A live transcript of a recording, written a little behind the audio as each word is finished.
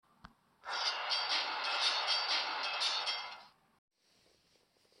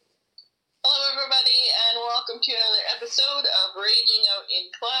to another episode of Raging Out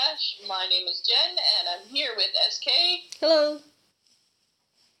in Clash. My name is Jen, and I'm here with SK. Hello.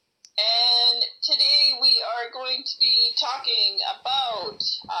 And today we are going to be talking about,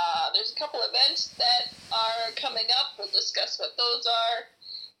 there's a couple events that are coming up. We'll discuss what those are,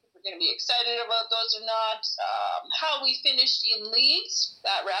 if we're going to be excited about those or not, how we finished in leagues.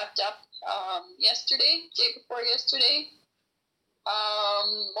 That wrapped up yesterday, day before yesterday.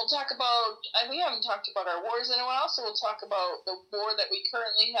 We'll talk about, we haven't talked about our wars in a while, so we'll talk about the war that we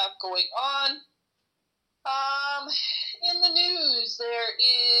currently have going on. In the news, there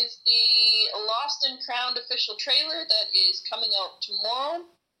is the Lost and Crowned official trailer that is coming out tomorrow.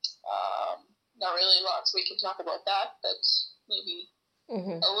 Not really lots we can talk about that, but maybe a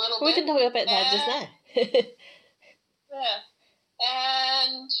little bit. We can talk about that just now. Yeah.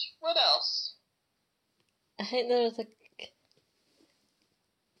 And what else? I think there's a...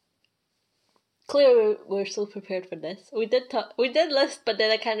 Clearly, we're so prepared for this. We did list, but then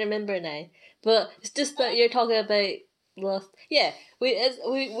I can't remember now. But it's just that you're talking about Lost. Yeah,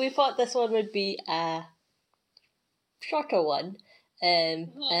 we thought this one would be a shorter one,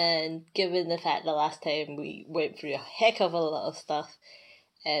 and given the fact the last time we went through a heck of a lot of stuff,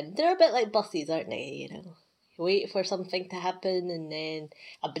 they're a bit like buses, aren't they? You know, you wait for something to happen, and then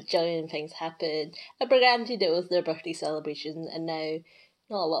a bajillion things happen. And granted, it was their birthday celebration, and now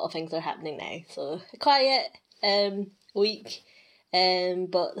not a lot of things are happening now. So a quiet week.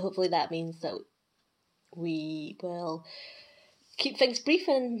 But hopefully that means that we will keep things brief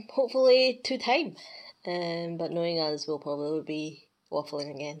and hopefully to time. But knowing us, we'll probably be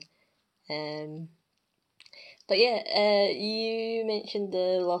waffling again. But yeah, you mentioned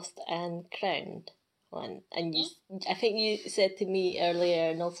the Lost and Crowned one, and I think you said to me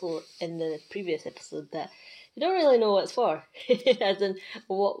earlier, and also in the previous episode, that you don't really know what it's for. As in,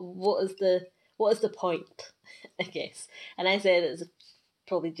 what is the point, I guess. And I said it's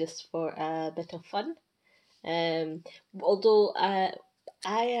probably just for a bit of fun. Although I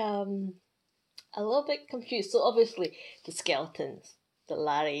am a little bit confused. So obviously the skeletons, the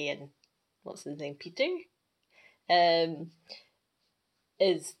Larry and what's his name, Peter,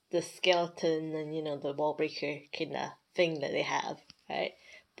 is the skeleton and, you know, the wall breaker kind of thing that they have, right?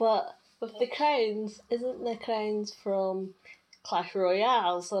 But with the crowns, isn't the crowns from Clash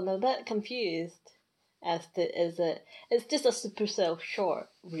Royale? So I'm a bit confused as to, it's just a Supercell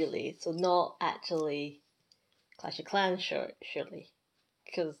short, really, so not actually Clash of Clans short, surely,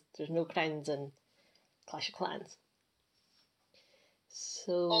 because there's no crowns in Clash of Clans.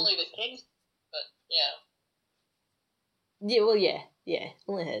 So only the kings, but yeah. Yeah, well, yeah,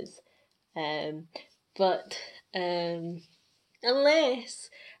 only his. But unless,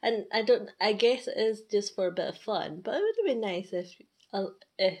 and I guess it is just for a bit of fun. But it would have been nice if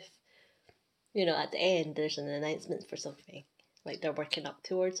you know, at the end there's an announcement for something, like they're working up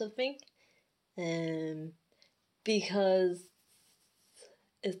towards something. Because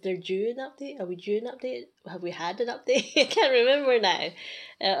is there due an update? Are we due an update? Have we had an update? I can't remember now.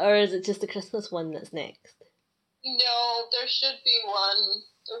 Or is it just the Christmas one that's next? No, there should be one.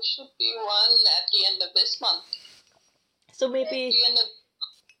 There should be one at the end of this month. So maybe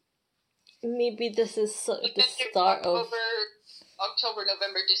maybe this is sort of the start of October,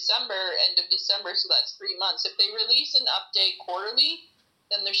 November, December, end of December, so that's 3 months. If they release an update quarterly,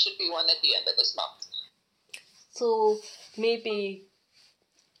 then there should be one at the end of this month. So maybe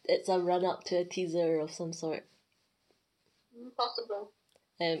it's a run up to a teaser of some sort. Possible.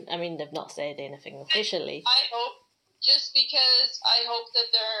 I mean, they've not said anything officially. I hope, just because I hope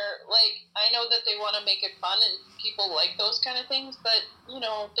that they're, like, I know that they want to make it fun and people like those kind of things, but, you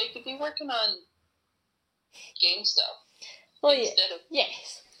know, they could be working on game stuff. Well,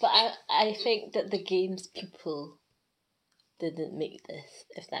 yes, but I think that the games people didn't make this,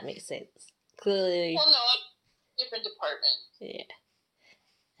 if that makes sense. Clearly. Well, no, different department. Yeah.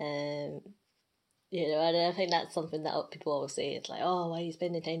 You know, and I think that's something that people always say. It's like, oh, why are you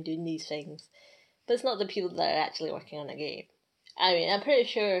spending time doing these things? But it's not the people that are actually working on a game. I mean, I'm pretty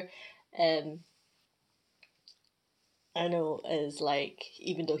sure, I know is like,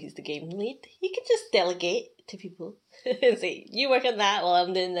 even though he's the game lead, he can just delegate to people and say, you work on that while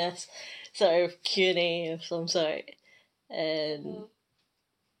I'm doing this sort of Q&A of some sort.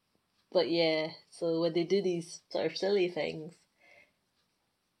 But yeah, so when they do these sort of silly things,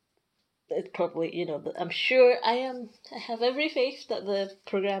 it's probably, you know, I'm sure I have every faith that the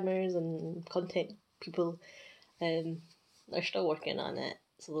programmers and content people are still working on it.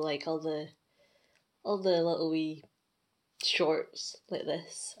 So like all the little wee shorts like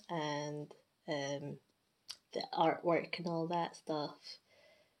this and the artwork and all that stuff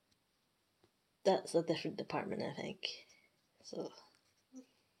that's a different department, I think. So,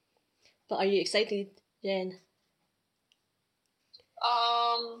 but are you excited, Jen?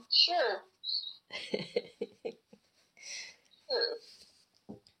 Sure. Sure.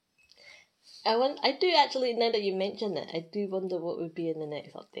 I do actually, now that you mention it, I do wonder what would be in the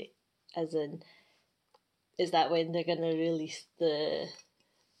next update. As in, is that when they're gonna release the,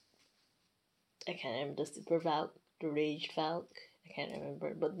 I can't remember, the Super Valk, the Raged Valk? I can't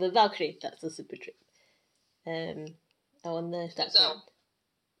remember, but the Valkyrie, that's the Super Troop. I wonder if that's it.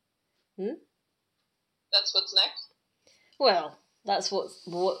 That's what's next? Well, that's what's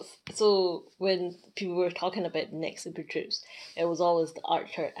so when people were talking about the next Super Troops, it was always the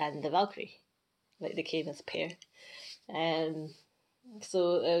Archer and the Valkyrie. Like they came as a pair.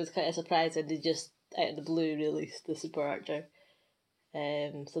 So it was kind of surprising they just out of the blue released the Super Archer.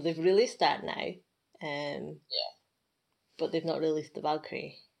 So they've released that now. Yeah. But they've not released the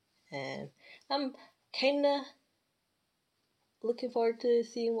Valkyrie. I'm kinda looking forward to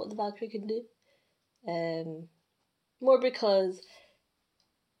seeing what the Valkyrie can do. More because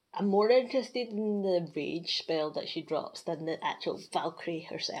I'm more interested in the rage spell that she drops than the actual Valkyrie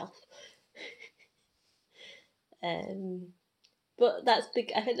herself. But I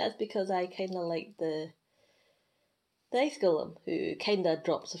think that's because I kind of like the Ice Golem, who kind of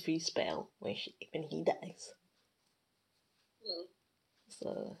drops a free spell when he dies.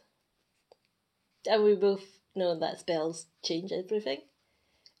 So, and we both know that spells change everything.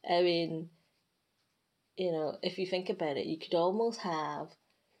 I mean, if you think about it, you could almost have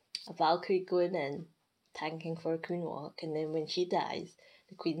a Valkyrie going in, tanking for a Queen Walk, and then when she dies,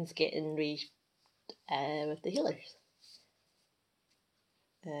 the Queen's getting raged with the healers.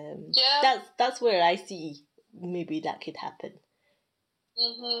 That's where I see maybe that could happen.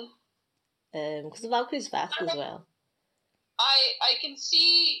 Because the Valkyrie's fast as well. I can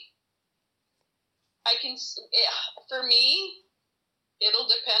see. For me, it'll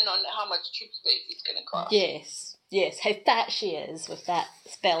depend on how much troop space it's going to cost. Yes, how fat she is with that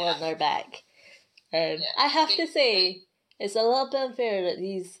spell on her back. I have to say, it's a little bit unfair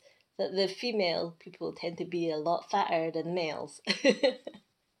that the female people tend to be a lot fatter than males.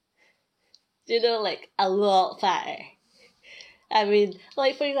 Like a lot fatter. I mean,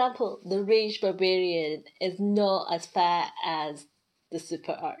 like for example, the Raged Barbarian is not as fat as the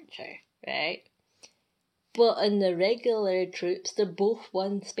Super Archer, right? But in the regular troops, they're both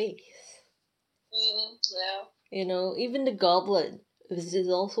one space. Yeah. Even the Goblin is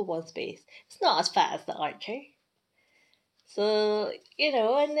also one space. It's not as fat as the Archer. So,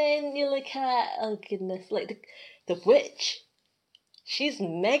 and then you look at, oh goodness, like the Witch. She's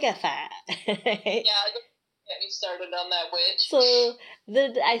mega fat. Yeah, get me started on that Witch. So,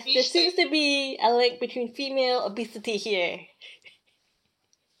 there seems to be a link between female obesity here.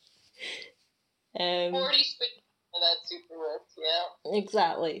 40 spin that Super Witch, yeah.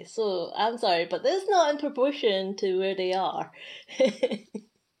 Exactly. So, I'm sorry, but that's not in proportion to where they are.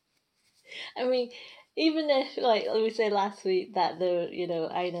 I mean, even if, like we said last week, that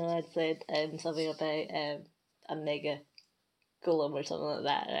I know I'd said something about a mega golem or something like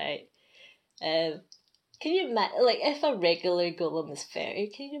that, right? Can you imagine, like, if a regular golem is 30,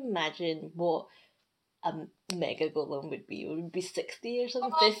 can you imagine what a mega golem would be? Would it be 60 or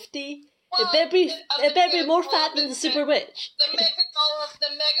something? 50? Well, it better be more fat than the Super Witch. The mega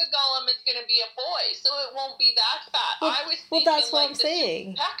golem is going to be a boy, so it won't be that fat. That's what I'm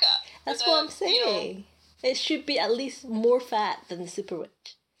saying. That's what I'm saying. It should be at least more fat than the Super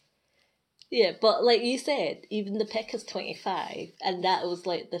Witch. Yeah, but like you said, even the P.E.K.K.A.'s 25, and that was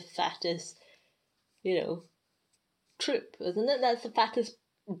like the fattest, troop, isn't it? That's the fattest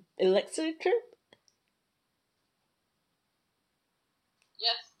elixir troop?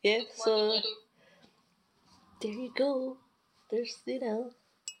 Yes. Yeah, so there you go. There's,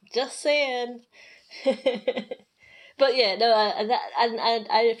 just saying. But yeah, no, and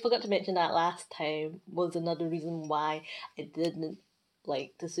I forgot to mention that last time was another reason why I didn't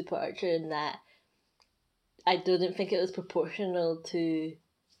like the Super Archer, in that I didn't think it was proportional to,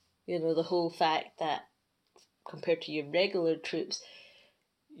 the whole fact that compared to your regular troops,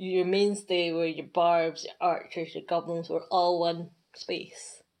 your mainstay were your barbs, your archers, your goblins were all one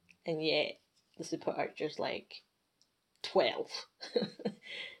space, and yet the Super Archer's like 12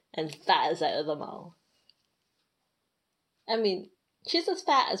 and fat as out of them all. I mean, she's as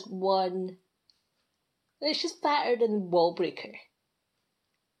fat as one. She's fatter than Wallbreaker.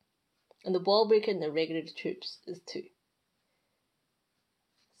 And the Wallbreaker in the regular troops is 2.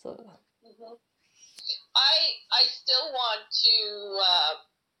 So. I still want to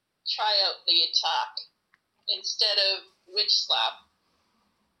try out the attack instead of Witch Slap.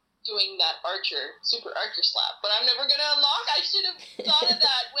 doing that super archer slap. But I'm never gonna unlock. I should have thought of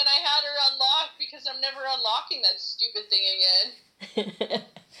that when I had her unlocked, because I'm never unlocking that stupid thing again.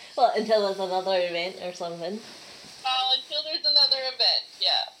 Well, until there's another event or something. Well, until there's another event,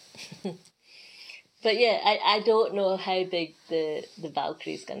 yeah. But yeah, I don't know how big the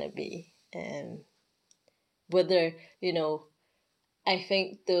Valkyrie's gonna be. Whether, you know, I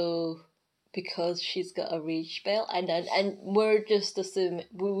think though, because she's got a rage spell, and we're just assuming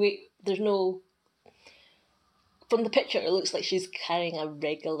we there's no. From the picture, it looks like she's carrying a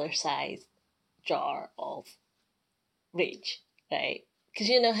regular size jar of rage, right? Because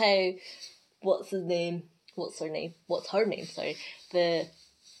you know how, what's her name? Sorry, the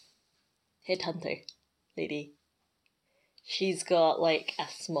headhunter lady. She's got like a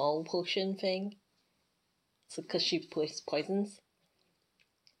small potion thing. So because she poisons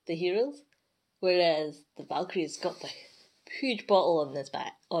the heroes, whereas the Valkyrie's got the huge bottle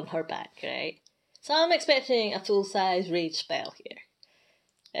on her back, right? So I'm expecting a full size rage spell here.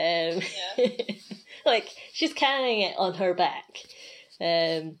 Yeah. Like she's carrying it on her back.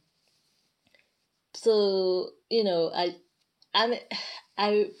 So you know,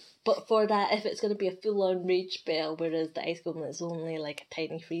 but for that, if it's going to be a full on rage spell, whereas the ice golem is only like a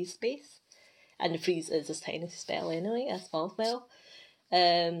tiny freeze space, and the freeze is a tiny spell anyway, a small spell.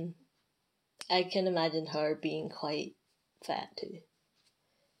 I can imagine her being quite fat too.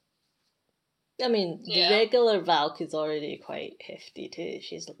 I mean, the regular Valk is already quite hefty too.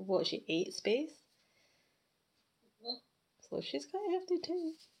 She's 8 space? Mm-hmm. So she's quite hefty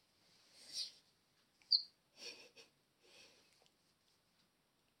too.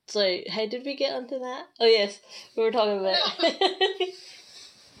 So, how did we get onto that? Oh yes, we were talking about... So we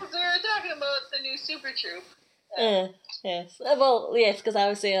were talking about the new Super Troop. Yes. Well, yes, because I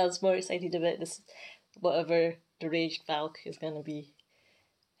was saying I was more excited about this, whatever the Rage Valk is going to be.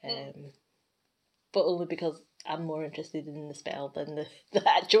 But only because I'm more interested in the spell than the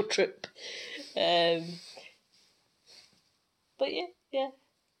actual troop. But yeah.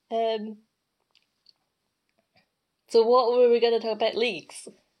 So what were we going to talk about? Leagues?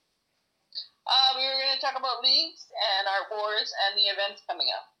 We were going to talk about leagues and our wars and the events coming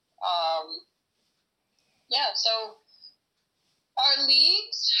up. So our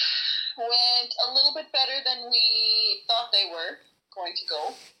leagues went a little bit better than we thought they were going to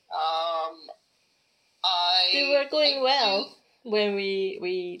go. They were going well when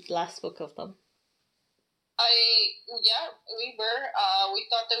we last spoke of them. We were. We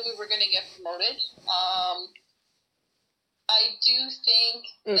thought that we were going to get promoted. I do think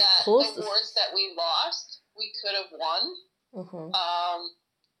that the wars that we lost, we could have won. Uh-huh.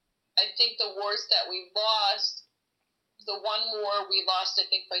 I think the wars that we lost, the one war we lost, I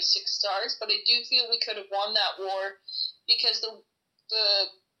think, by 6 stars, but I do feel we could have won that war because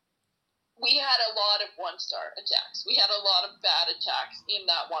we had a lot of 1-star attacks. We had a lot of bad attacks in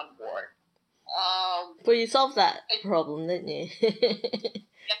that one war. But you solved that problem, didn't you?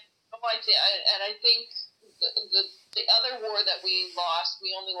 I did, and I think the other war that we lost,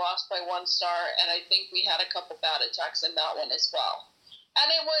 we only lost by 1 star, and I think we had a couple bad attacks in that one as well. And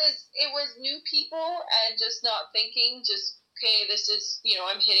it was new people and just not thinking, okay, this is,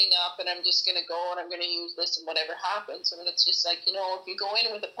 I'm hitting up and I'm just going to go and I'm going to use this and whatever happens. And it's just like, if you go in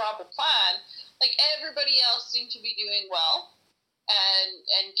with a proper plan, like everybody else seemed to be doing well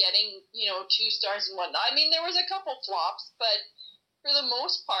and getting, 2 stars and whatnot. I mean, there was a couple flops, but for the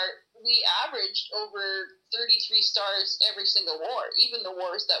most part, we averaged over 33 stars every single war, even the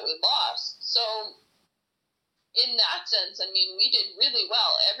wars that we lost. So in that sense, I mean, we did really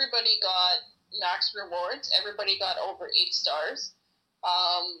well. Everybody got max rewards. Everybody got over 8 stars.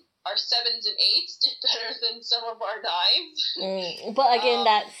 Our 7s and 8s did better than some of our 9s. But again,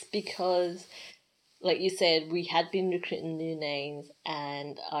 that's because, like you said, we had been recruiting new 9s,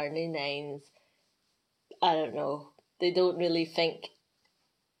 and our new 9s, I don't know, they don't really think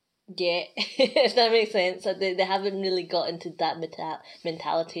yet, if that makes sense. They haven't really got into that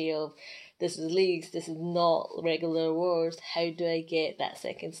mentality of, this is leagues, this is not regular wars, how do I get that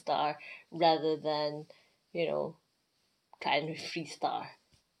 2nd star rather than, trying to 3-star.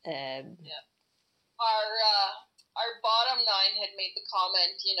 Our bottom 9 had made the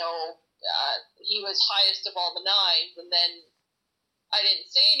comment, he was highest of all the 9s, and then I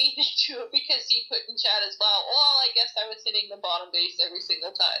didn't say anything to him because he put in chat as well, I guess I was hitting the bottom base every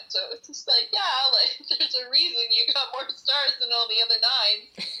single time. So it's just like, there's a reason you got more stars than all the other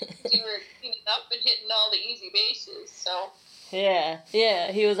 9s. You were cleaning up and hitting all the easy bases, so... Yeah,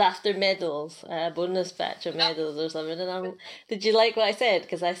 he was after medals, bonus batch of medals or something. And did you like what I said?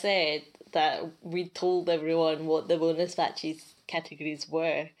 Because I said that we told everyone what the bonus batches categories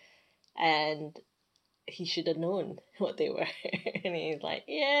were. and he should have known what they were. And he's like,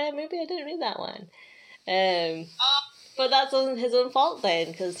 yeah, maybe I didn't read that one. But that's his own fault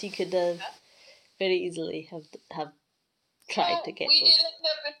then, because he could have very easily have tried to get we those. did end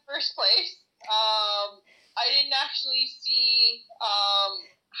up in first place. I didn't actually see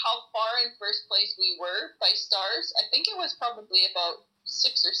how far in first place we were by stars. I think it was probably about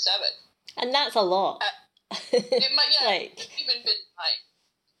 6 or 7. And that's a lot. It might, yeah, like, it's even been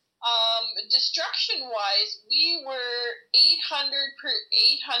 9. Destruction-wise, we were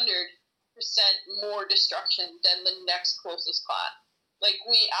 800% more destruction than the next closest clan. Like,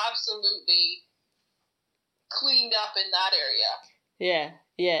 we absolutely cleaned up in that area.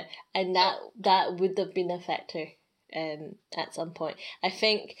 Yeah. And that would have been a factor at some point. I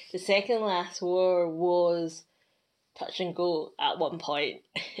think the second last war was touch and go at one point.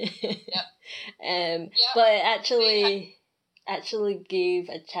 Yep. But it actually gave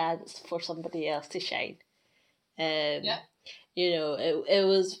a chance for somebody else to shine. You know, it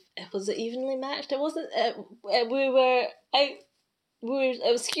was evenly matched. It wasn't. It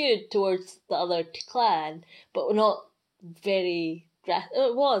was skewed towards the other clan, but not very.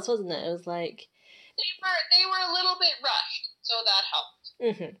 It was, wasn't it? It was like they were a little bit rushed, so that helped.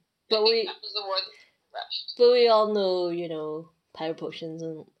 Mm-hmm. That was the word, rushed. But we all know, you know, power potions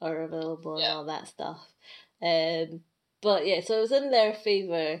are available and all that stuff. But yeah, so it was in their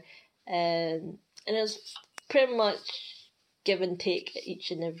favour, and it was pretty much give and take each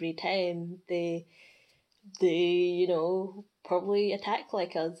and every time. They you know, probably attack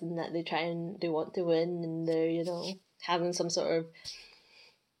like us, in that they want to win, and they're, you know, having some sort of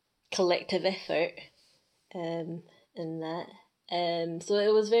collective effort in that. So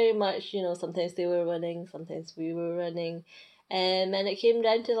it was very much, you know, sometimes they were winning, sometimes we were winning, and it came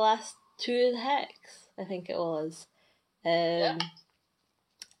down to the last 2 attacks, I think it was. And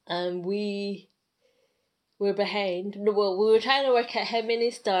we were behind. Well, we were trying to work out how many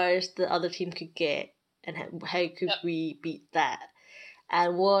stars the other team could get, and how could we beat that.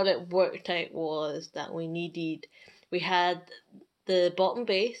 And what it worked out was that we had the bottom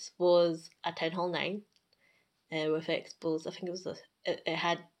base was a Town Hall 9 with expos. I think it was it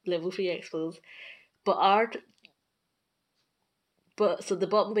had level 3 expos, so the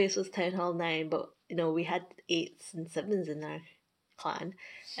bottom base was Town Hall 9, but you know, we had 8s and 7s in our clan,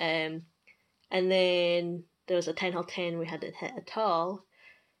 and then there was a Town Hall 10 we hadn't hit at all.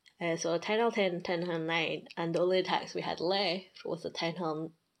 So a Town Hall 10 and Town Hall 9, and the only attacks we had left was a Town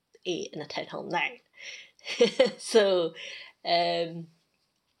Hall 8 and a Town Hall 9. So, and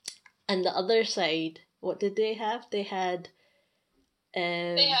the other side, what did they have? They had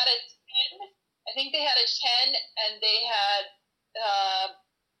a 10. I think they had a 10, and they had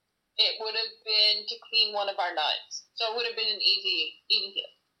it would have been to clean one of our 9s. So it would have been an easy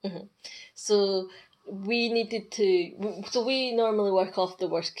hit. Mm-hmm. So we needed to. So we normally work off the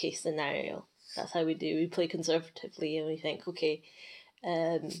worst case scenario. That's how we do. We play conservatively, and we think, okay,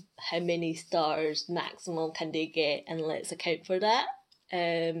 how many stars maximum can they get, and let's account for that.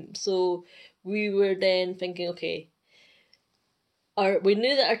 So we were then thinking, okay, we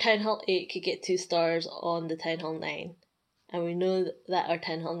knew that our Town Hall 8 could get 2 stars on the Town Hall 9, and we know that our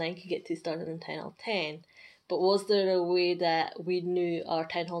Town Hall 9 could get 2 stars on the Town Hall 10. But was there a way that we knew our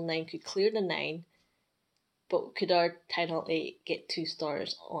Town Hall 9 could clear the 9, but could our Town Hall 8 get 2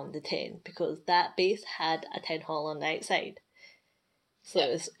 stars on the 10? Because that base had a Town Hall on the outside.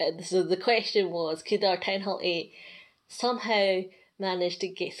 So, so the question was, could our Town Hall 8 somehow manage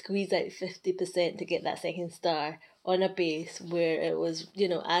to squeeze out 50% to get that second star on a base where it was, you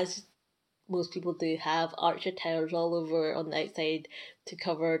know, as most people do, have archer towers all over on the outside to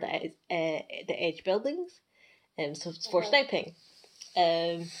cover the edge buildings, so for sniping.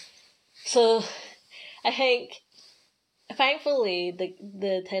 So I think, thankfully,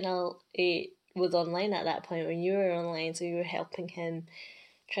 the Town Hall 8 was online at that point when you were online, so you were helping him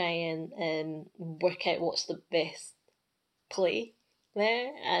try and work out what's the best play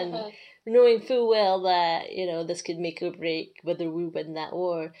there, and knowing full well that, you know, this could make or break whether we win that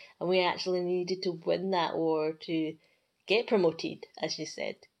war, and we actually needed to win that war to get promoted, as you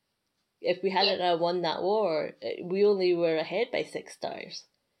said. If we hadn't won that war, we only were ahead by 6 stars,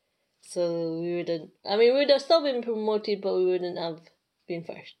 so we would have still been promoted, but we wouldn't have been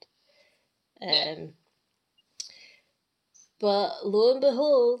first. But lo and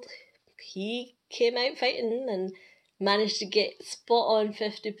behold, he came out fighting and managed to get spot on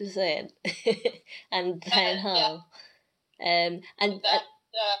 50% and Town Hall. I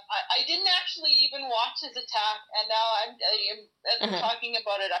didn't actually even watch his attack, and now I'm talking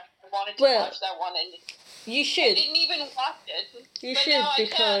about it. I wanted to watch that one, and You I should. didn't even watch it. You but should, now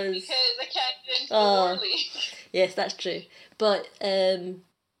because I can't get into the War League. Yes, that's true. But when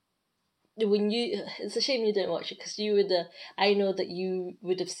it's a shame you didn't watch it, because you would. I know that you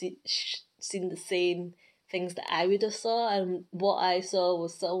would have seen the same things that I would have saw, and what I saw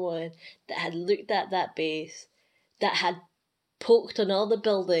was someone that had looked at that base, that had poked on all the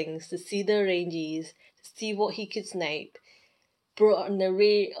buildings to see the ranges, to see what he could snipe, brought an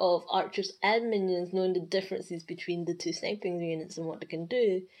array of archers and minions, knowing the differences between the two sniping units and what they can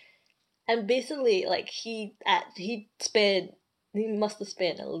do. And basically, like, he must have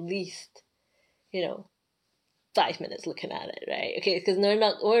spent at least, 5 minutes looking at it, right? Okay, because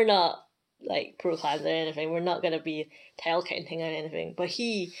we're not like pro clans or anything. We're not gonna be tile counting or anything. But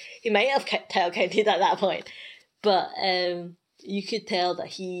he might have tile counted at that point. But you could tell that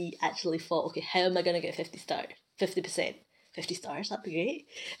he actually thought, okay, how am I gonna get 50%? 50 stars, that'd be great.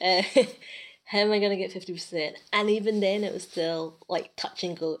 How am I gonna get 50%? And even then, it was still like touch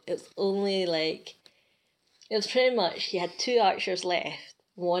and go. It was only like, it was pretty much, he had 2 archers left,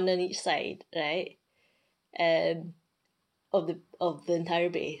 one on each side, right? Of the entire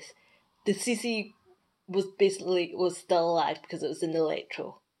base. The CC was still alive because it was in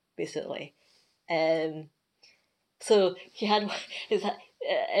Electro, basically. So he had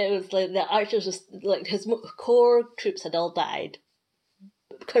it was like the archers was like his core troops had all died,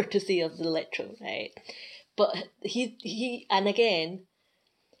 courtesy of the Electro, right? But he and again,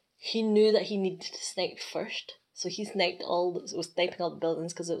 he knew that he needed to snipe first, so he sniping all the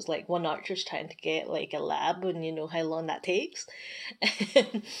buildings, because it was like one archer's trying to get like a lab, and you know how long that takes.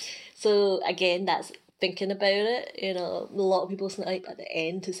 So again, that's thinking about it. A lot of people snipe at the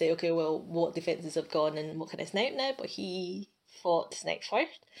end to say, okay, well, what defenses have gone and what can I snipe now? But he fought to snipe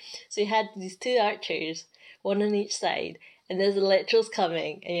first, so he had these 2 archers, one on each side, and there's Electros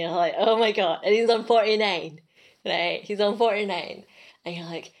coming, and you're like, oh my god, and he's on 49, right? He's on 49, and you're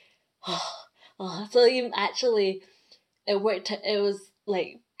like, oh. So even actually, it worked. It was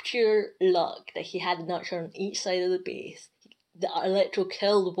like pure luck that he had an archer on each side of the base. The Electro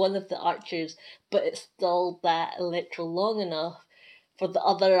killed one of the archers, but it stalled that Electro long enough for the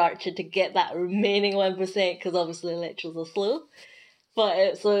other archer to get that remaining 1%, because obviously Electros are slow.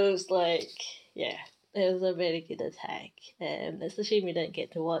 But so it was like, yeah, it was a very good attack. It's a shame we didn't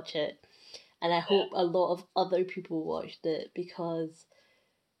get to watch it, and I hope a lot of other people watched it, because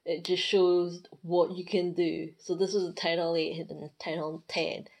it just shows what you can do. So this was a Town Hall 8 and a Town Hall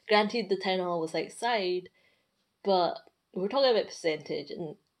 10. Granted, the Town Hall was outside, but we're talking about percentage,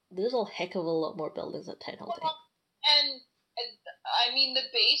 and there's a heck of a lot more buildings at Town Hall 10. And I mean, the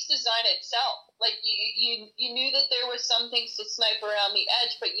base design itself, like, you knew that there was some things to snipe around the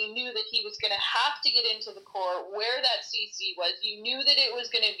edge, but you knew that he was going to have to get into the core where that CC was. You knew that it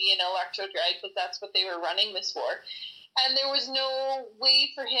was going to be an Electro Drag, because that's what they were running this for. And there was no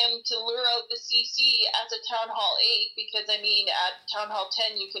way for him to lure out the CC as a Town Hall 8, because, I mean, at Town Hall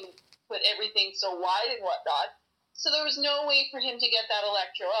 10 you can put everything so wide and whatnot. So there was no way for him to get that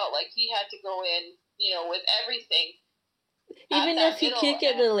Electro out. Like, he had to go in, with everything. Even if he could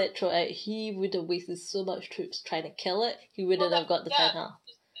get the Electro out, he would have wasted so much troops trying to kill it, he wouldn't have got the Town Hall.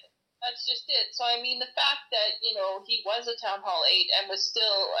 That's just it. So, I mean, the fact that, he was a Town Hall 8 and was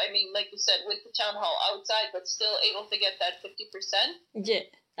still, I mean, like you said, with the Town Hall outside, but still able to get that 50%. Yeah.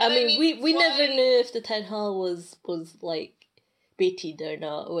 I mean, we never knew if the Town Hall was like, baited or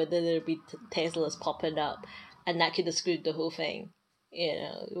not, whether there'd be Teslas popping up, and that could have screwed the whole thing.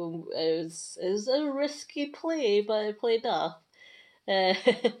 It was a risky play, but it played off. I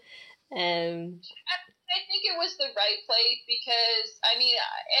think it was the right play, because, I mean,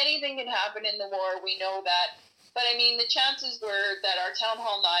 anything can happen in the war, we know that. But, I mean, the chances were that our Town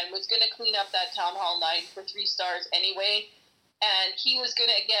Hall 9 was going to clean up that Town Hall 9 for 3 stars anyway, and he was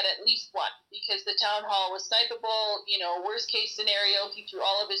going to get at least 1, because the Town Hall was snipeable. Worst case scenario, he threw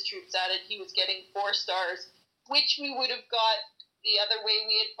all of his troops at it, he was getting 4 stars, which we would have got the other way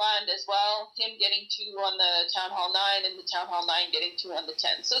we had planned as well, him getting 2 on the Town Hall 9 and the Town Hall 9 getting 2 on the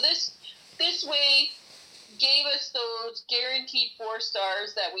 10. So this way gave us those guaranteed 4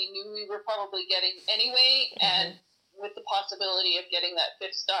 stars that we knew we were probably getting anyway, and with the possibility of getting that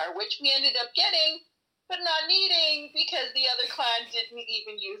 5th star, which we ended up getting, but not needing, because the other clan didn't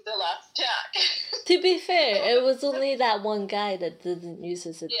even use their last attack. To be fair, it was only that one guy that didn't use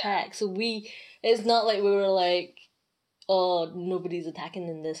his attack, so it's not like we were like, oh, nobody's attacking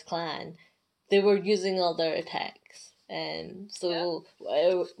in this clan. They were using all their attacks, and so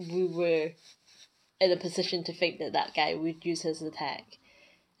we were in a position to think that guy would use his attack,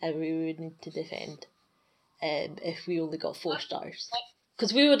 and we would need to defend if we only got 4 stars.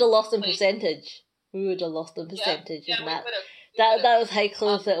 Because we would have lost in percentage. we would have lost the percentage yeah, in we that. would have. That was how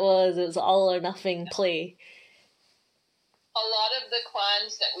close it was. It was all or nothing play. A lot of the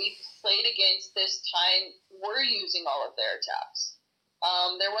clans that we played against this time were using all of their attacks.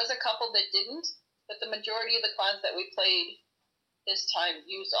 There was a couple that didn't, but the majority of the clans that we played this time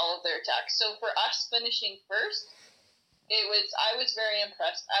used all of their attacks. So for us finishing first, I was very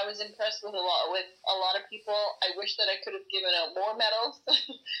impressed. I was impressed with a lot of people. I wish that I could have given out more medals,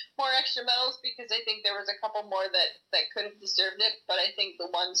 more extra medals, because I think there was a couple more that could have deserved it. But I think the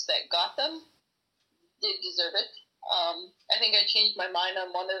ones that got them did deserve it. I think I changed my mind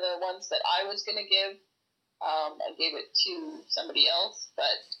on one of the ones that I was going to give. I gave it to somebody else,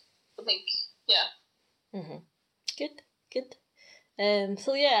 but I think, yeah. Mm-hmm. Good.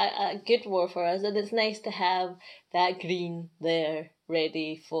 So yeah, a good war for us, and it's nice to have that green there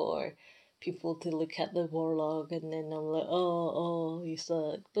ready for people to look at the war log, and then I'm like, oh, you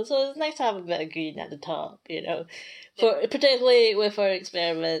suck. But so it's nice to have a bit of green at the top, for particularly with our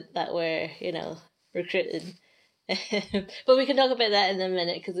experiment that we're recruiting. But we can talk about that in a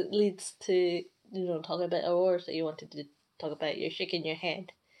minute because it leads to talking about our wars that you wanted to talk about. You're shaking your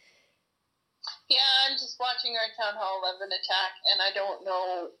head. Yeah, I'm just watching our Town Hall 11 attack, and I don't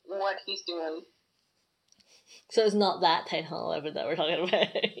know what he's doing. So it's not that Town Hall 11 that we're talking about.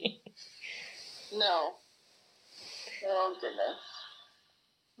 No. Oh, goodness.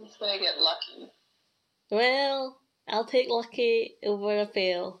 He's going to get lucky. Well, I'll take lucky over a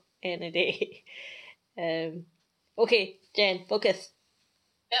fail any day. Okay, Jen, focus.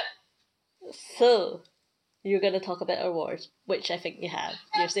 Yep. So, you're going to talk about our wars, which I think you have.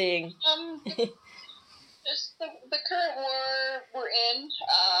 You're saying... Just the current war we're in,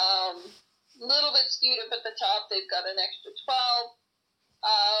 a little bit skewed up at the top. They've got an extra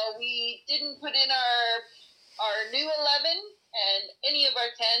 12. We didn't put in our new 11 and any of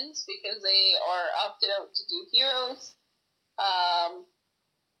our 10s because they are opted out to do heroes.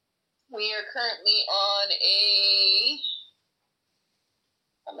 We are currently on a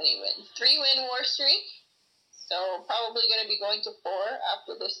 3-win war streak. So probably going to be going to 4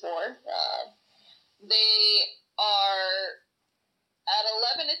 after this war. They are at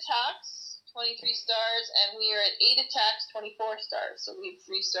 11 attacks, 23 stars, and we are at 8 attacks, 24 stars. So we've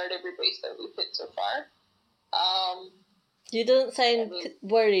 3-starred every base that we've hit so far. You don't sound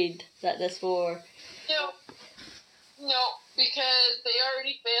worried that this war... No, because they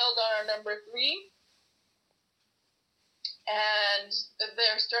already failed on our number 3. And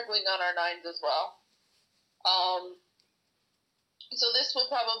they're struggling on our 9s as well. So this will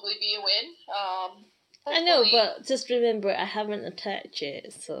probably be a win. I know, but just remember, I haven't attacked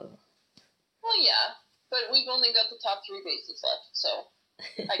yet, so... Well, yeah, but we've only got the top 3 bases left, so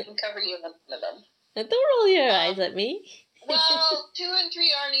I can cover you in one of them. Now, don't roll your eyes at me. Well, 2 and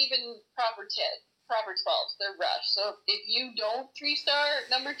 3 aren't even proper 12s. They're rush. So if you don't 3-star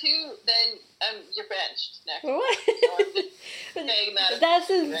number 2, then you're benched next. What? So I'm just saying that. That's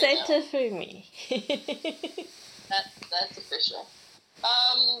incentive for me. That's official.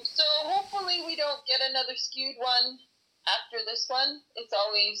 So hopefully we don't get another skewed one after this one. It's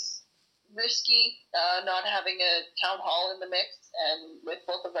always risky not having a Town Hall in the mix, and with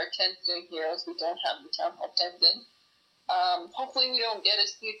both of our 10s doing heroes, we don't have the Town Hall 10s in. Hopefully we don't get a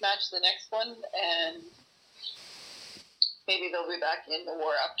skewed match the next one, and maybe they'll be back in the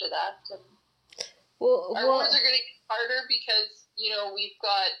war after that. Our wars are going to get harder because, we've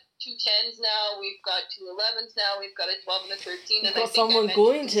got 2 10s now, we've got 2 11s now, we've got a 12 and a 13. You've got someone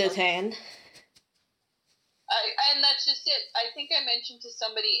going to attend. And that's just it. I think I mentioned to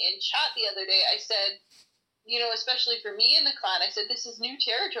somebody in chat the other day, I said, especially for me in the clan, I said, this is new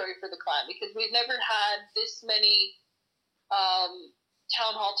territory for the clan because we've never had this many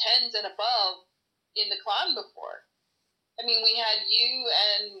Town Hall 10s and above in the clan before. I mean, we had you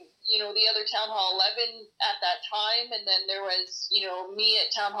and, the other Town Hall 11 at that time, and then there was, me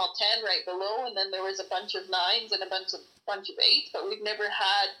at Town Hall 10 right below, and then there was a bunch of 9s and a bunch of 8s, but we've never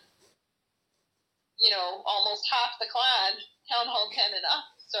had, almost half the clan Town Hall 10 and up.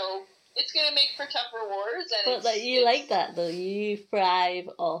 So it's going to make for tougher wars. And but you like that, though. You thrive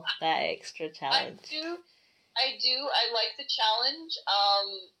off that extra challenge. I do. I like the challenge.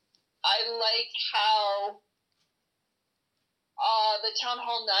 I like how the Town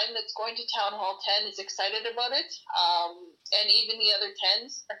Hall 9 that's going to Town Hall 10 is excited about it. And even the other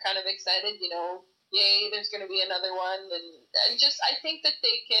 10s are kind of excited, yay, there's going to be another one. And just, I think that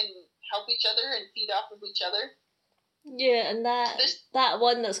they can help each other and feed off of each other. Yeah, and that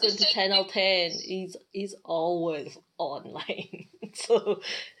one that's going to 10 Hall 10, he's always online. So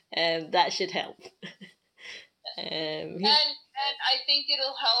that should help. And I think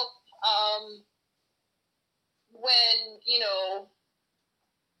it'll help when,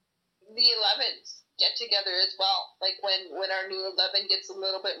 the 11s get together as well. Like when our new 11 gets a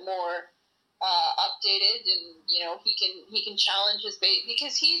little bit more updated, and he can challenge his base,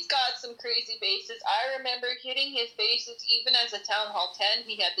 because he's got some crazy bases. I remember hitting his bases even as a Town Hall 10.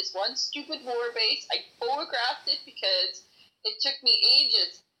 He had this one stupid war base. I photographed it because it took me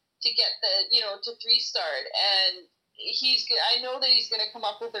ages to get to 3-star, and I know that he's going to come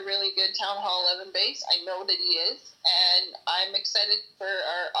up with a really good Town Hall 11 base. I know that he is, and I'm excited for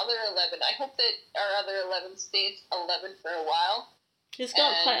our other 11. I hope that our other 11 stays 11 for a while. He's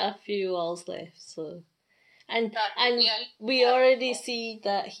got quite a few walls left, so... And exactly, and yeah, we already see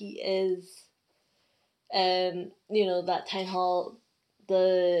that he is, that Town Hall,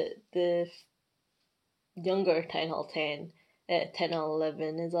 the younger Town Hall 10, 10 or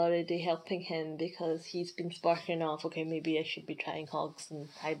 11 is already helping him, because he's been sparking off, okay, maybe I should be trying hogs and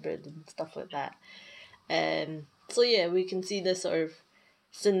hybrid and stuff like that. So yeah, we can see the sort of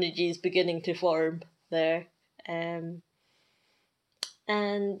synergies beginning to form there.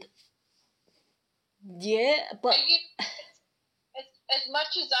 And yeah, but as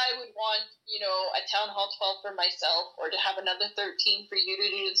much as I would want, a Town Hall 12 for myself, or to have another 13 for you to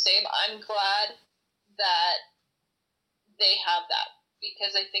do the same, I'm glad that they have that,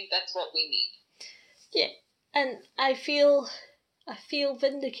 because I think that's what we need. Yeah, and I feel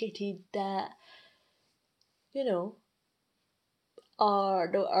vindicated that,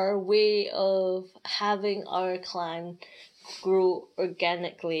 our way of having our clan grow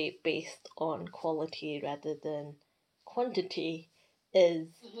organically based on quality rather than quantity is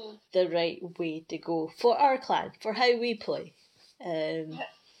the right way to go for our clan, for how we play. And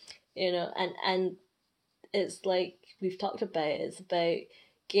it's like we've talked about, it's about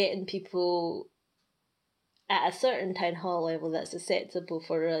getting people at a certain Town Hall level that's acceptable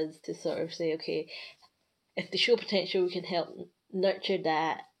for us to sort of say, okay, if they show potential, we can help nurture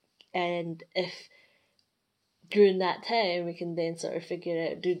that, and if during that time we can then sort of figure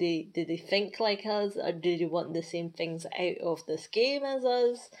out, do they think like us, or do they want the same things out of this game as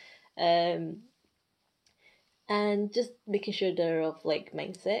us, and just making sure they're of like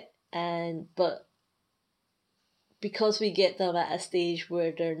mindset, but because we get them at a stage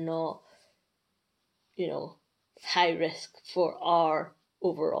where they're not, high risk for our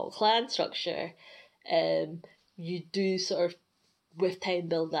overall clan structure, you do sort of with time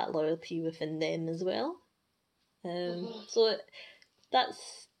build that loyalty within them as well. So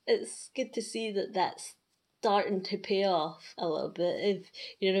it's good to see that that's starting to pay off a little bit. If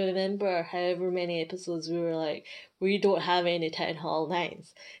you remember, however many episodes we were like, we don't have any Town Hall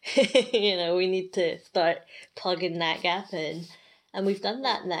 9s. We need to start plugging that gap in. And we've done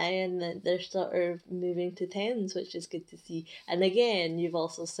that now, and they're sort of moving to 10s, which is good to see. And again, you've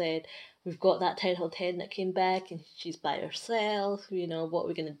also said, we've got that Town Hall 10 that came back, and she's by herself, what are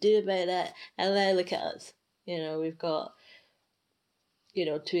we going to do about it? And then look at us. We've got,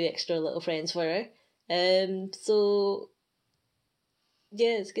 2 extra little friends for her. So,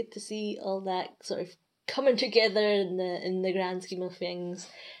 yeah, it's good to see all that sort of coming together in the grand scheme of things.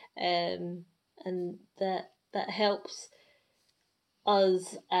 And that helps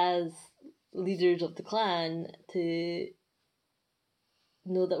us as leaders of the clan to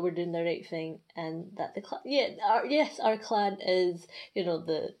know that we're doing the right thing, and that the clan, our clan is,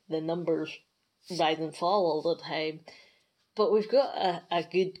 the numbers rise and fall all the time, but we've got a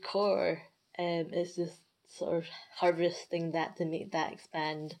good core. It's just sort of harvesting that to make that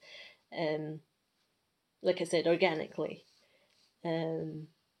expand, like I said, organically. And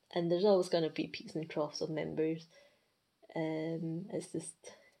there's always going to be peaks and troughs of members. It's just,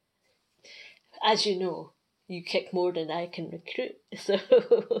 as you know, you kick more than I can recruit, so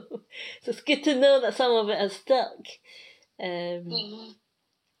it's good to know that some of it has stuck.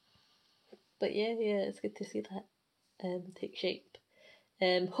 But yeah, it's good to see that take shape.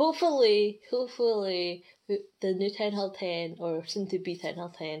 Hopefully the new Town Hall 10, or soon to be Town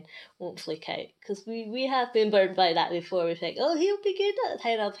Hall 10, won't flake out, because we have been burned by that before. We think, oh, he'll be good at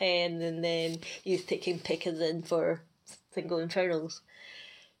Town Hall 10, and then he's taking pickers in for single infernals.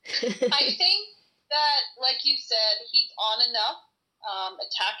 I think that, like you said, he's on enough,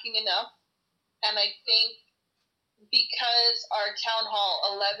 attacking enough, and I think because our Town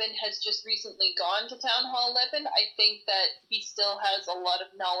Hall 11 has just recently gone to Town Hall 11, I think that he still has a lot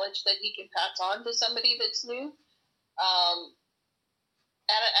of knowledge that he can pass on to somebody that's new.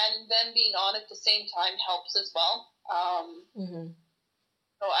 And them being on at the same time helps as well.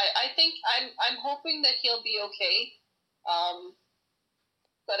 So I think I'm hoping that he'll be okay.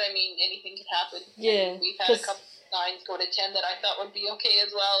 But I mean, anything can happen. Yeah, we've had a couple 9s go to 10 that I thought would be okay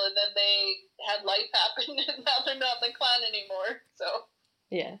as well, and then they had life happen, and now they're not in the clan anymore. So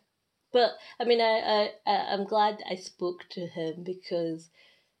yeah, but I mean, I'm glad I spoke to him because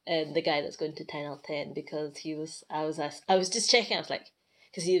the guy that's going to 10 out of 10 because I was just checking. I was like,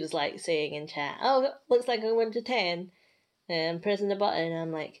 because he was like saying in chat, oh, looks like I'm going to 10. And I'm pressing the button. And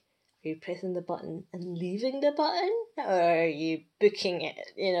I'm like, are you pressing the button and leaving the button, or are you booking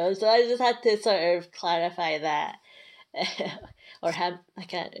it? You know, so I just had to sort of clarify that. Or have, I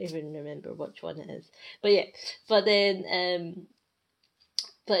can't even remember which one it is, but yeah. But then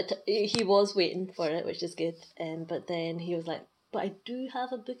but he was waiting for it, which is good. But then he was like, but I do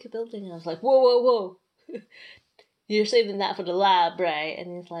have a book of building. And I was like, whoa. You're saving that for the lab, right?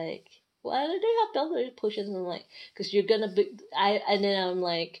 And he's like, well, I do have builder potions. And I'm like, because you're going to book, and then I'm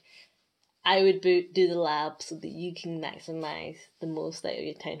like, I would do the lab so that you can maximize the most out of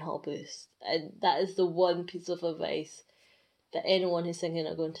your town hall boost. And that is the one piece of advice that anyone who's thinking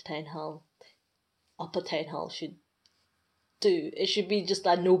of going to town hall, up a town hall, should do. It should be just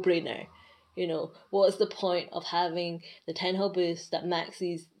a no-brainer. You know, what is the point of having the town hall boost that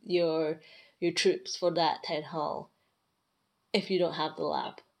maxes your troops for that town hall if you don't have the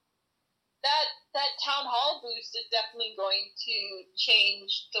lab? That town hall boost is definitely going to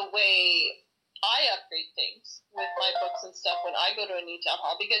change the way I upgrade things with my books and stuff when I go to a new town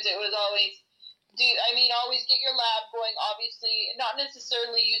hall, because it was always always get your lab going, obviously, not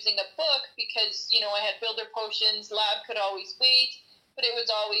necessarily using a book, because, I had builder potions, lab could always wait, but it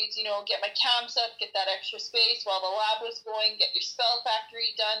was always, get my camps up, get that extra space while the lab was going, get your spell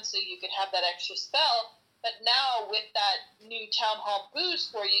factory done so you could have that extra spell. But now with that new town hall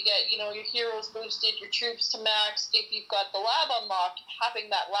boost where you get, your heroes boosted, your troops to max, if you've got the lab unlocked, having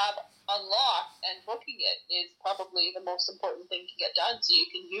that lab unlocked and booking it is probably the most important thing to get done so you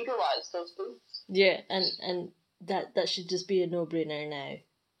can utilize those boosts. Yeah, and that should just be a no-brainer now.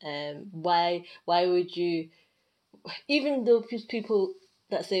 Why would you, even though people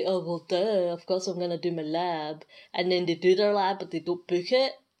that say, oh, well, duh, of course I'm going to do my lab, and then they do their lab but they don't book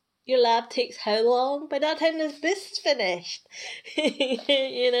it. Your lab takes how long? By that time, this boost's finished.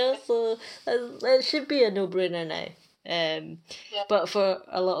 So it should be a no-brainer now. Yeah. But for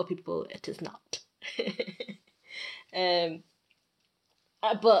a lot of people, it is not.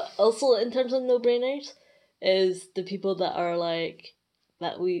 But also in terms of no-brainers, is the people that are like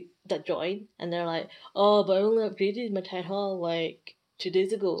that join and they're like, oh, but I only upgraded my town hall like 2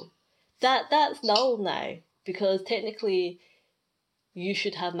 days ago. That's null now, because technically you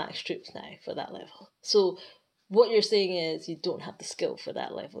should have max troops now for that level. So what you're saying is you don't have the skill for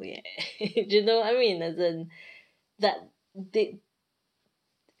that level yet. Do you know what I mean? As in that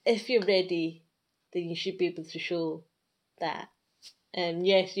if you're ready, then you should be able to show that.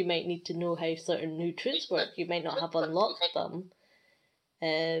 Yes, you might need to know how certain new troops work. You might not have unlocked them.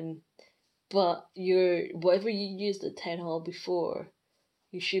 But whatever you used at Town Hall before,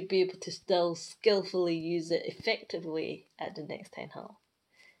 you should be able to still skillfully use it effectively at the next Town Hall.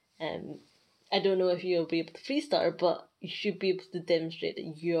 I don't know if you'll be able to freestart, but you should be able to demonstrate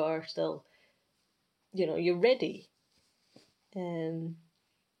that you are still, you're ready.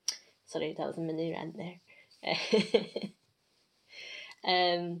 Sorry, that was a mini rant there.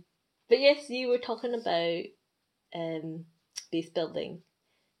 But yes, you were talking about base building,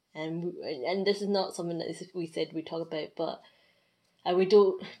 and this is not something that we said we talk about, but we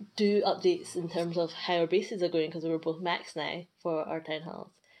don't do updates in terms of how our bases are going because we're both max now for our town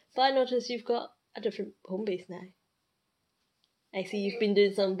halls. But I noticed you've got a different home base now. I see you've been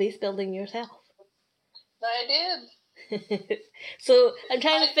doing some base building yourself. I did. So I'm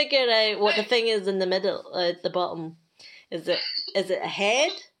trying to figure out what the thing is in the middle, at the bottom. Is it a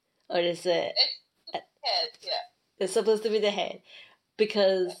head, or is it? It's a head, yeah. It's supposed to be the head,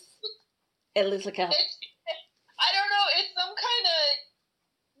 because it looks like a. I don't know. It's some kind of,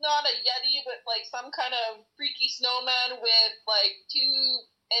 not a yeti, but like some kind of freaky snowman with like 2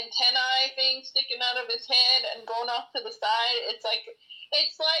 antennae things sticking out of his head and going off to the side. It's like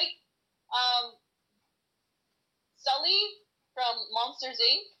Sully from Monsters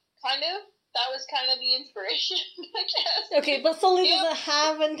Inc. kind of. That was kind of the inspiration, I guess. Okay, but Sully doesn't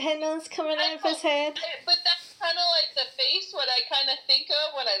have antennas coming out of his head. But that's kind of like the face, what I kind of think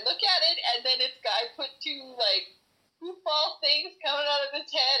of when I look at it, and then it's guy put 2 like goofball things coming out of his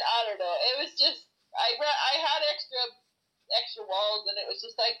head. I don't know. It was just I had extra walls, and it was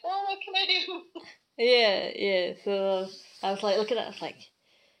just like, well, what can I do? Yeah. So I was like looking at it, I was like,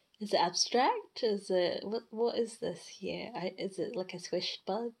 is it abstract? Is it what is this here? Is it like a squish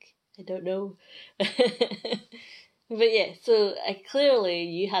bug? I don't know. But yeah, so clearly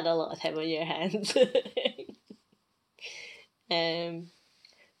you had a lot of time on your hands.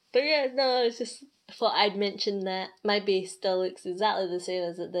 But yeah, no, it's just thought I'd mention that my base still looks exactly the same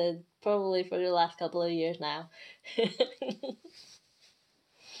as it did probably for the last couple of years now.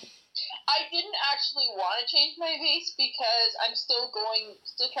 I didn't actually want to change my base because I'm still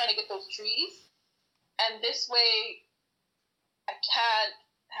trying to get those trees, and this way I can't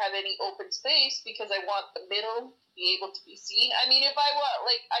have any open space because I want the middle to be able to be seen. I mean, if I want,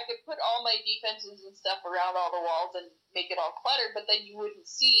 like, I could put all my defenses and stuff around all the walls and make it all cluttered, but then you wouldn't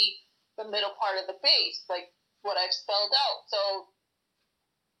see the middle part of the base, like what I've spelled out. So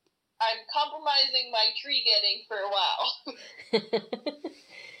I'm compromising my tree getting for a while.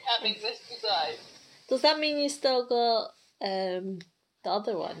 Having this design. Does that mean you still got the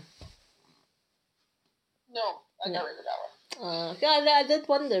other one? No, I got rid of that one. I did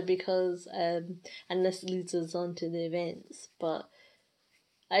wonder because, and this leads us on to the events, but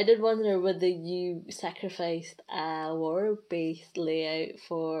I did wonder whether you sacrificed a war-based layout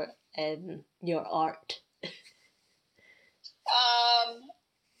for your art.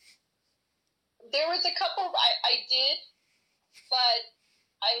 There was a couple, I did, but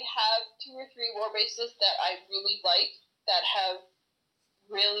I have 2 or 3 war bases that I really like that have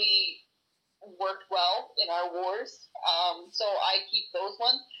really worked well in our wars. So I keep those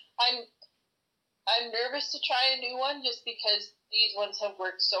ones. I'm nervous to try a new one just because these ones have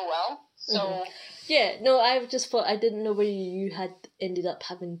worked so well. So yeah, no, I just thought I didn't know whether you had ended up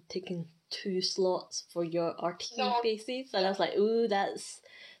having taken 2 slots for your RT bases, and I was like, ooh, that's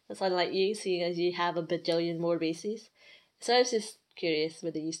unlike you, seeing as you have a bajillion more bases. So I was just curious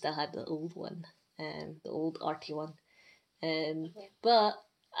whether you still had the old one, the old RT one. But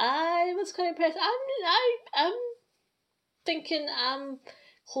I was quite impressed. I'm thinking I'm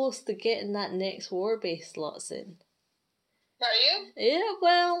close to getting that next war base slots in. Are you? Yeah,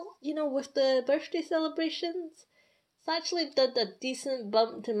 well, with the birthday celebrations, it's actually did a decent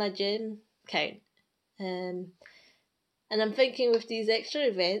bump to my gem count. And I'm thinking with these extra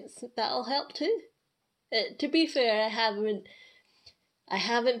events, that'll help too. To be fair, I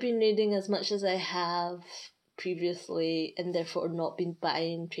haven't been raiding as much as I have previously, and therefore not been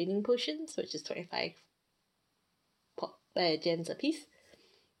buying training potions, which is 25 gems a piece.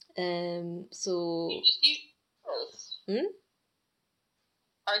 So. You just use those.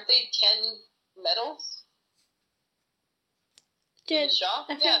 Aren't they 10 medals? Jen,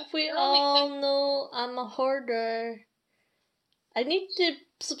 I think we all know I'm a hoarder. I need to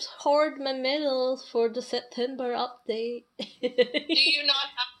hoard my medals for the September update. Do you not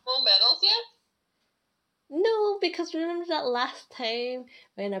have full medals yet? No, because remember that last time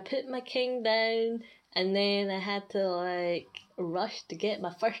when I put my king down and then I had to rush to get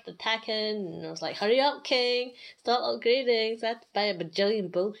my first attack in, and I was like, hurry up, king, stop upgrading, so I had to buy a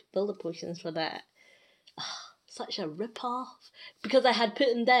bajillion builder potions for that. Such a rip-off, because I had put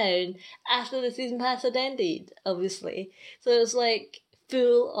him down after the season pass had ended, obviously. So it was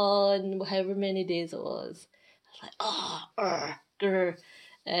full on however many days it was. I was like,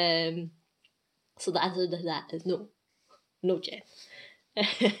 so the answer to that is no Jen.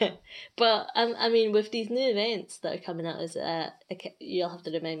 But I mean, with these new events that are coming out, you'll have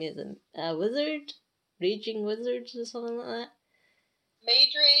to remind me, is it a wizard, raging wizards or something like that?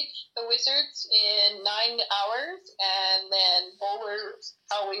 Mage Rage the Wizards in 9 hours, and then Bowlers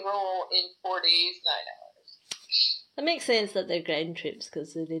How We Roll in 4 days, 9 hours. It makes sense that they're ground troops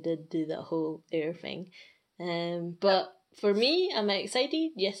because they did do that whole air thing. But for me, am I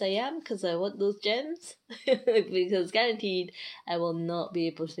excited? Yes, I am, because I want those gems. Because guaranteed, I will not be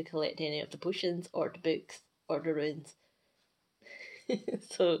able to collect any of the potions or the books or the runes.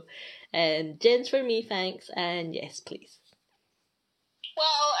 So, gems for me, thanks, and yes, please.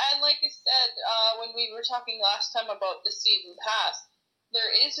 Well, and like I said, when we were talking last time about the season pass,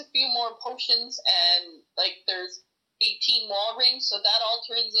 there is a few more potions, and there's 18 wall rings, so that all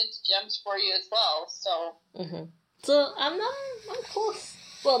turns into gems for you as well. So. So I'm close.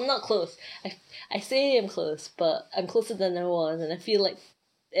 Well, I'm not close. I say I'm close, but I'm closer than I was, and I feel like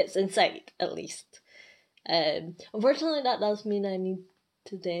it's in sight at least. Unfortunately, that does mean I need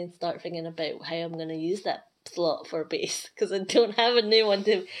to then start thinking about how I'm gonna use that slot for base, because I don't have a new one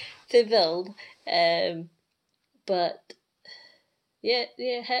to build. But yeah.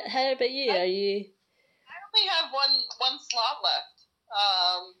 How about you? Are you? I only have one slot left.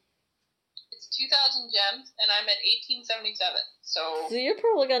 It's 2,000 gems, and I'm at 1877. So you're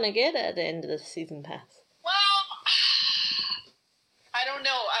probably gonna get it at the end of the season pass. Well, I don't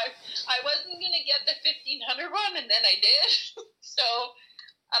know. I wasn't gonna get the 1,500 one, and then I did. So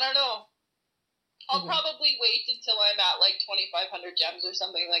I don't know. I'll probably wait until I'm at 2,500 gems or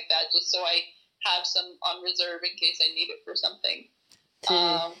something like that, just so I have some on reserve in case I need it for something.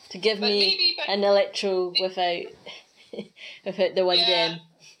 To give me an electro without the one gem.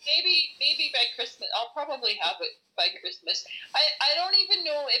 Maybe by Christmas. I'll probably have it by Christmas. I don't even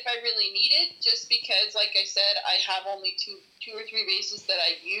know if I really need it, just because, like I said, I have only two or three bases that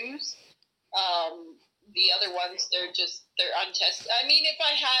I use. The other ones, they're untested. I mean, if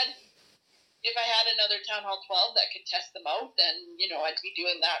I had another Town Hall 12 that could test them out, then, I'd be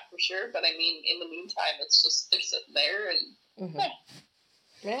doing that for sure. But I mean, in the meantime, it's just, they're sitting there and... Mm-hmm.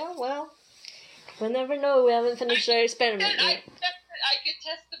 Yeah, well, we'll never know. We haven't finished our experiment yet. I could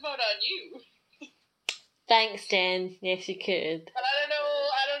test them out on you. Thanks, Jen. Yes, you could. But I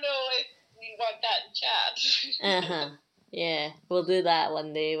don't know if we want that in chat. Yeah, we'll do that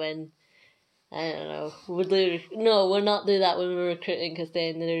one day when, I don't know, we'll not do that when we're recruiting, because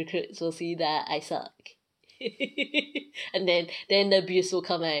then the recruits will see that I suck. And then the abuse will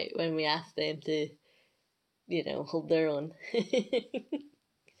come out when we ask them to, hold their own.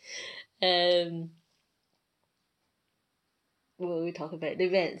 What we talk about? The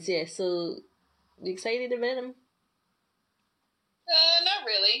events, yeah. So, you excited about them? Not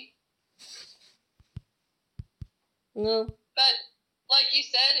really. No. But, like you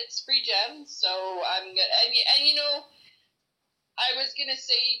said, it's free gems, so I'm gonna... And I was gonna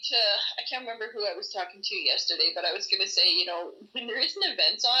say I can't remember who I was talking to yesterday, but I was gonna say, when there isn't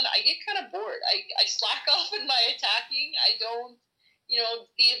events on, I get kind of bored. I slack off in my attacking. I don't...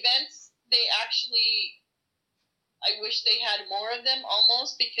 the events, they actually... I wish they had more of them,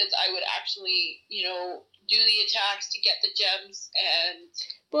 almost, because I would actually, do the attacks to get the gems and...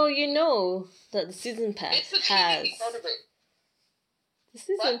 Well, that the season pass has... The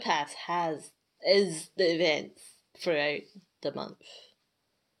season pass is the events throughout the month.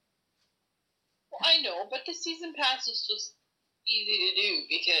 Well, I know, but the season pass is just easy to do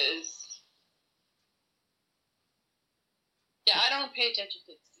because... Yeah, I don't pay attention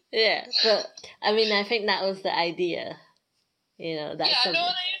to it. Yeah, but I mean, I think that was the idea. That's something. No,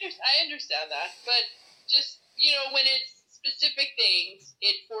 and I understand that, but just when it's specific things,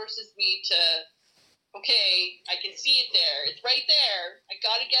 it forces me to. Okay, I can see it there. It's right there. I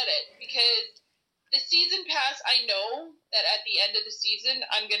gotta get it because the season pass. I know that at the end of the season,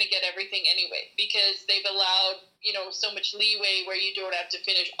 I'm gonna get everything anyway because they've allowed so much leeway where you don't have to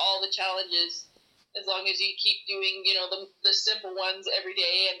finish all the challenges. As long as you keep doing, the simple ones every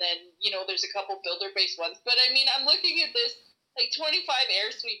day, and then, there's a couple builder-based ones. But, I mean, I'm looking at this, 25 air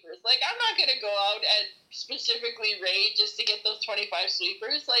sweepers. I'm not going to go out and specifically raid just to get those 25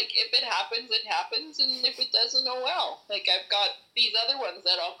 sweepers. If it happens, it happens, and if it doesn't, oh well. I've got these other ones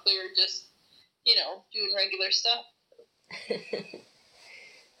that I'll clear just, doing regular stuff.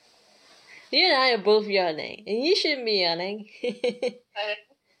 You and I are both yawning, and you shouldn't be yawning.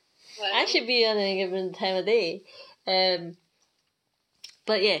 I should be on a given time of day.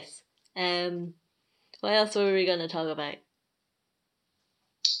 But yes. What else were we going to talk about?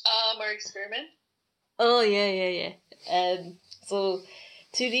 Our experiment. Oh, yeah. So,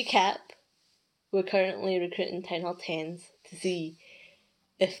 to recap, we're currently recruiting Town Hall 10s to see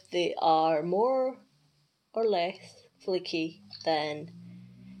if they are more or less flaky than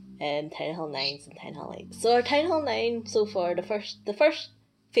Town Hall 9s and Town Hall 8s. So our Town Hall 9 so far, the first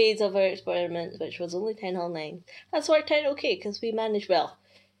phase of our experiment, which was only Town Hall 9, that's worked out okay because we managed well.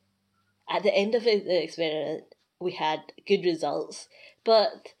 At the end of the experiment, we had good results,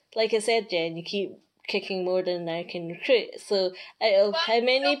 but like I said, Jen, you keep kicking more than I can recruit. So out of how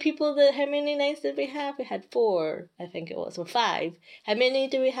many 9s did we have? We had 4, I think it was, or 5. How many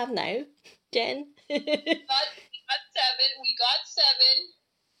do we have now, Jen? We got 7. We got 7.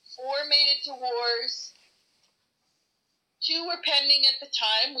 4 made it to wars. 2 were pending at the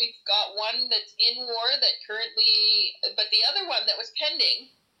time. We've got 1 that's in war that currently, but the other one that was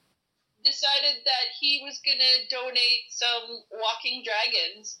pending decided that he was going to donate some walking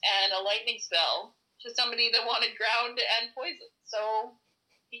dragons and a lightning spell to somebody that wanted ground and poison. So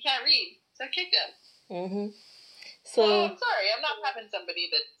he can't read. So I kicked him. Mm-hmm. So I'm sorry. I'm not having somebody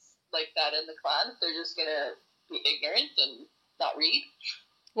that's like that in the clan. They're just going to be ignorant and not read.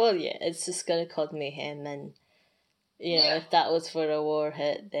 Well, yeah, it's just going to cause mayhem, and if that was for a war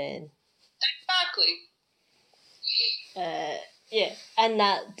hit, then... Exactly. Yeah, and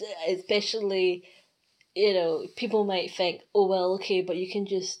that, especially, people might think, oh, well, okay, but you can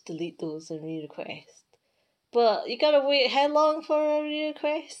just delete those and re-request. But you gotta wait how long for a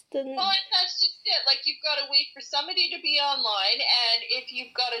re-request? Well, that's just it. You've got to wait for somebody to be online, and if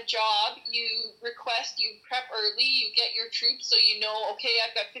you've got a job, you request, you prep early, you get your troops, so okay,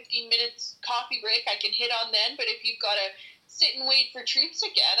 I've got 15 minutes coffee break, I can hit on then, but if you've got a sit and wait for troops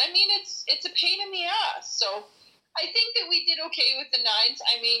again. I mean, it's a pain in the ass. So I think that we did okay with the 9s.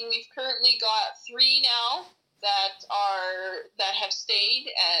 I mean, we've currently got 3 now that have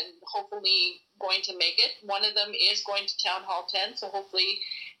stayed and hopefully going to make it. One of them is going to Town Hall 10, so hopefully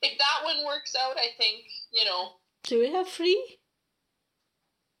if that one works out, I think, Do we have 3?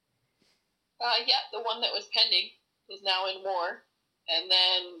 Yeah, the one that was pending is now in war. And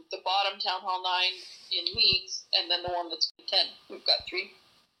then the bottom Town Hall 9 in leagues, and then the one that's 10. We've got 3.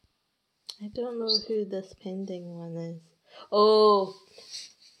 I don't know who this pending one is. Oh,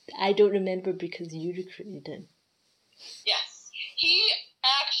 I don't remember because you recruited him. Yes. He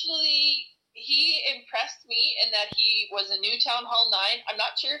impressed me in that he was a new Town Hall 9. I'm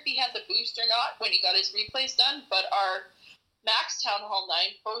not sure if he had the boost or not when he got his replays done, but our Max Town Hall 9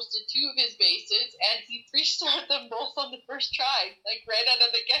 posted 2 of his bases, and he 3-starred them both on the first try. Like, right out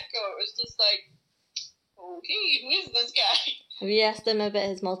of the get-go, it was just like, okay, who is this guy? Have you asked him about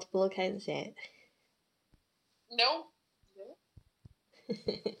his multiple accounts yet? No.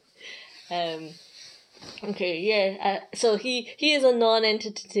 Okay, yeah. So he is a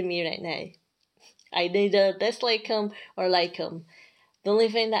non-entity to me right now. I neither dislike him or like him. The only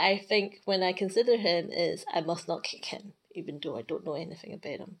thing that I think when I consider him is I must not kick him, even though I don't know anything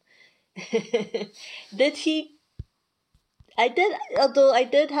about him. Although I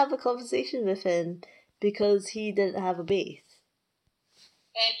did have a conversation with him because he didn't have a base.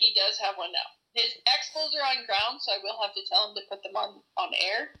 And he does have one now. His expos are on ground, so I will have to tell him to put them on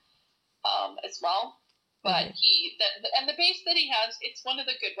air as well. But and the base that he has, it's one of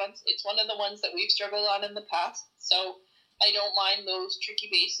the good ones. It's one of the ones that we've struggled on in the past. So I don't mind those tricky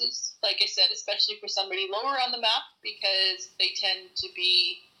bases, like I said, especially for somebody lower on the map, because they tend to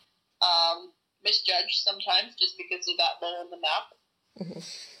be misjudged sometimes just because they're that low on the map.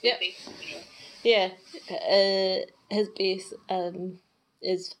 Yeah. His base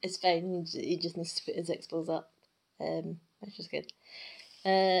is fine. He just needs to put his expos up, which is good.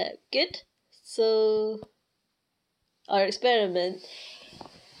 Good. So, our experiment.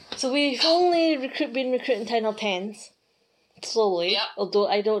 So we've only been recruiting Town Hall 10s, slowly. Yeah. Although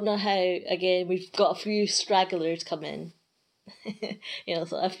I don't know how, again, we've got a few stragglers come in.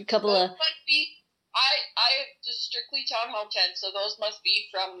 So a couple of... Must be, I just strictly Town Hall 10, so those must be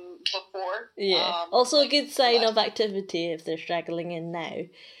from before. Yeah. Also a good sign of activity if they're straggling in now.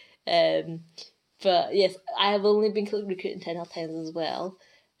 But yes, I have only been recruiting Town Hall 10s as well.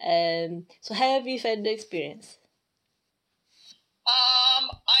 So how have you found the experience?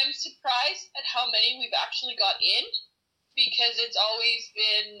 I'm surprised at how many we've actually got in, because it's always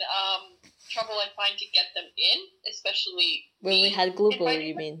been trouble I find to get them in, especially when we had global.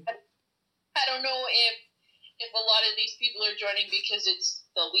 You mean? I don't know if a lot of these people are joining because it's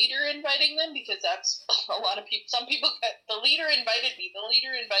the leader inviting them, because that's a lot of people. Some people get the leader invited me.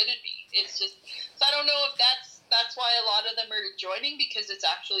 It's just, so I don't know if that's why a lot of them are joining, because it's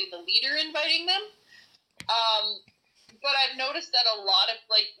actually the leader inviting them. But I've noticed that a lot of,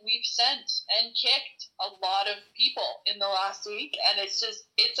 we've sent and kicked a lot of people in the last week, and it's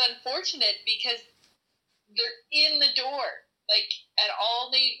unfortunate because they're in the door,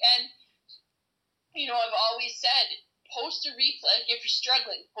 I've always said, post a replay, if you're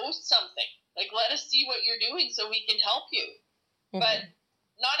struggling, post something, let us see what you're doing so we can help you. Mm-hmm. But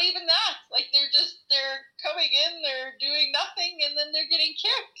not even that, they're coming in, they're doing nothing, and then they're getting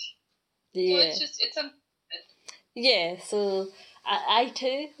kicked. Yeah. So it's unfortunate. Yeah, so I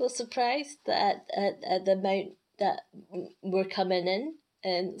too was surprised at the amount that were coming in,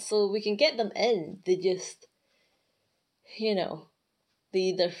 and so we can get them in. They just, they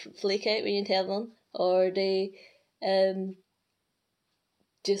either flake out when you tell them, or they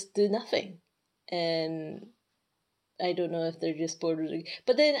just do nothing. I don't know if they're just bored,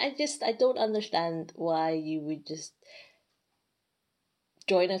 but then I don't understand why you would just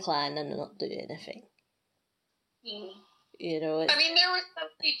join a clan and not do anything. Mm. I mean, there was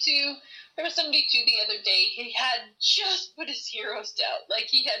somebody too the other day. He had just put his heroes down.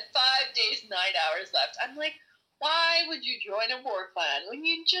 He had 5 days, 9 hours left. I'm like, why would you join a war clan when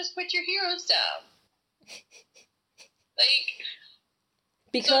you just put your heroes down?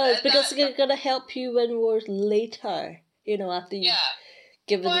 Because it's gonna help you win wars later. After you've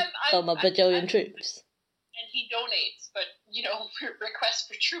given them a bajillion troops. And he donates, but requests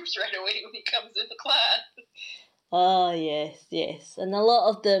for troops right away when he comes in the clan. Oh, yes. And a lot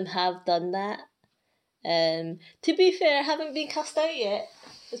of them have done that. To be fair, I haven't been cast out yet.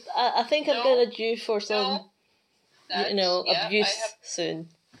 I think I'm going to due for some, abuse soon.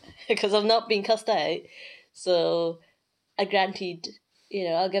 Because I've not been cast out. So, granted,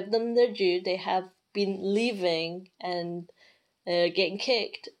 I'll give them their due. They have been leaving and getting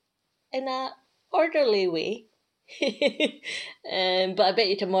kicked in a orderly way. But I bet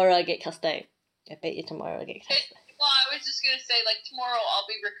you tomorrow I get cussed out. Well, I was just gonna say, like, tomorrow I'll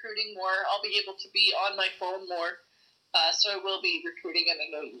be recruiting more. I'll be able to be on my phone more, so I will be recruiting, and I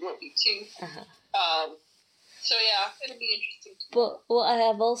know you will be too. So yeah, it'll be interesting. But what I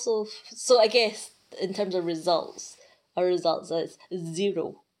have also, so I guess in terms of results, our results is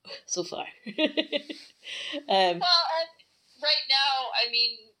 0 so far. Well, right now, I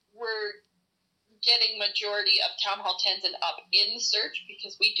mean, we're getting majority of Town Hall 10s and up in the search,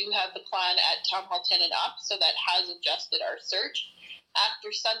 because we do have the clan at Town Hall 10 and up, so that has adjusted our search.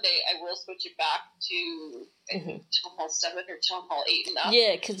 After Sunday, I will switch it back to Town Hall 7 or Town Hall 8 and up.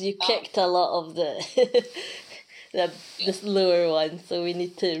 Yeah, because you kicked a lot of the the lower ones, so we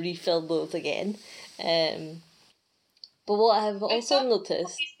need to refill those again. But what I have also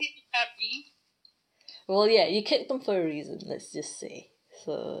noticed... Well, yeah, you kicked them for a reason, let's just say.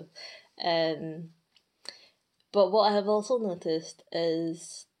 So, but what I have also noticed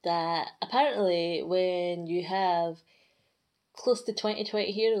is that apparently when you have close to 20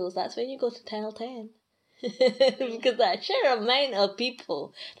 heroes, that's when you go to 10 Hall 10. Because that sheer amount of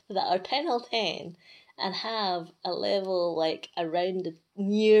people that are 10 Hall 10 and have a level like around the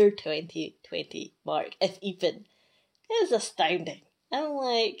near 20 mark, if even, is astounding. And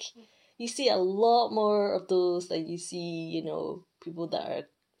like, you see a lot more of those than you see, people that are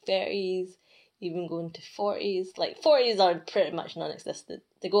 30s, even going to 40s. Like, 40s are pretty much non-existent.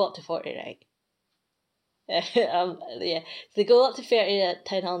 They go up to 40, right? Yeah, they go up to 30 at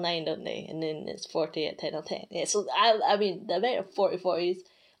 10 Hall 9, don't they? And then it's 40 at 10 Hall 10. Yeah, so I mean, the amount of 40s,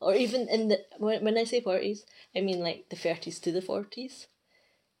 or even in the, when I say 40s, I mean like the 30s to the 40s.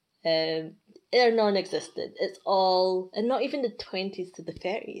 They're non-existent. It's all, and not even the 20s to the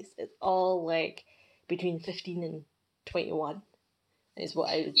 30s. It's all like between 15 and 21 is what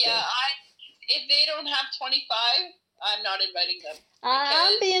I would say. Yeah, if they don't have 25, I'm not inviting them.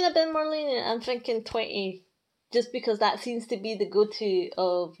 I'm being a bit more lenient. I'm thinking 20, just because that seems to be the go-to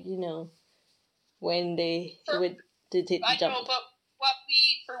of, when they would take the jump. I know, but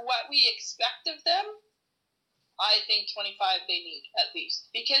what we expect of them, I think 25 they need at least.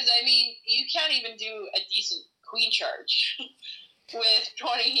 Because, I mean, you can't even do a decent queen charge with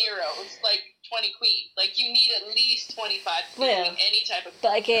 20 heroes, like 20 queens. Like, you need at least 25 to doing any type of...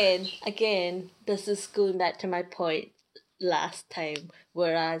 But again, this is going back to my point last time,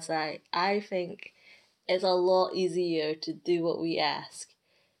 whereas I think it's a lot easier to do what we ask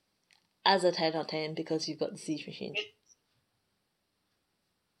as a 10 Hall 10 because you've got the siege machine.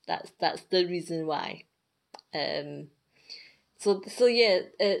 That's the reason why. So yeah,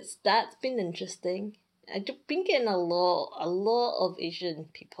 that's been interesting. I've been getting a lot of Asian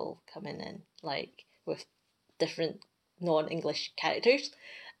people coming in, like with different non-English characters.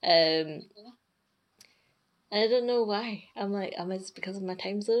 I don't know why. I'm like, am it because of my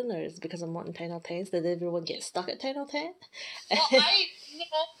time zone, or is it because I'm wanting 10 Hall 10s? Did everyone get stuck at 10 Hall 10? Well, I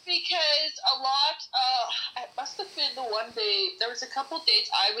know, because a lot, it must have been the one day, there was a couple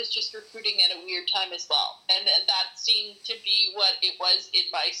dates I was just recruiting at a weird time as well. And that seemed to be what it was in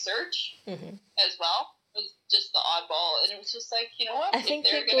my search as well. It was just the oddball. And it was just like, you know what? I think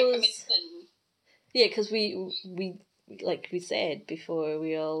they're going to come in and... Yeah, because we, like we said before,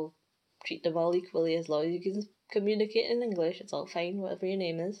 we all treat them all equally as long as you can communicate in English. It's all fine, whatever your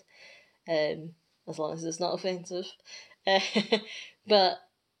name is, as long as it's not offensive. But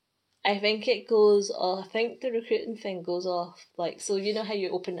I think it goes off. I think the recruiting thing goes off, like, so you know how you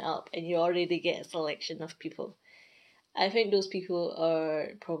open it up and you already get a selection of people. I think those people are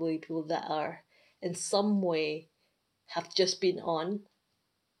probably people that are in some way have just been on.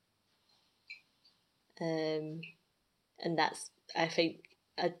 And that's, I think,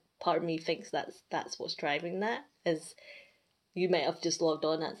 a part of me thinks that's what's driving that, is you might have just logged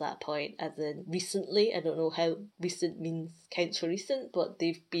on at that point, as in recently. I don't know how recent counts for recent, but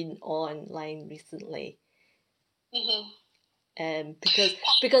they've been online recently.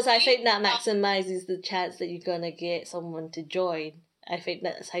 Because I think that maximizes the chance that you're gonna get someone to join. I think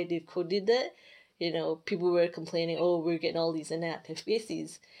that's how they've coded it. People were complaining, oh, we're getting all these inactive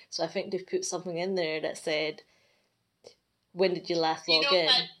faces. So I think they've put something in there that said, when did you last log in?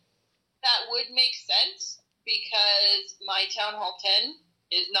 That would make sense, because my Town Hall 10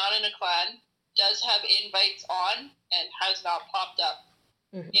 is not in a clan, does have invites on, and has not popped up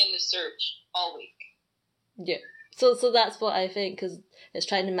in the search all week. Yeah. So that's what I think, because it's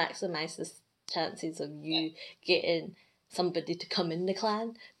trying to maximise the chances of you getting somebody to come in the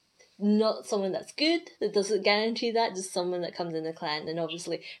clan. not someone that's good. That doesn't guarantee that. Just someone that comes in the clan. And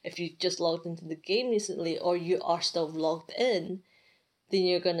obviously, if you just logged into the game recently, or you are still logged in, then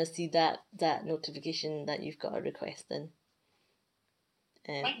you're gonna see that notification that you've got a request in.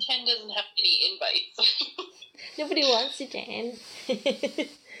 My Jen doesn't have any invites. Nobody wants you, Jen.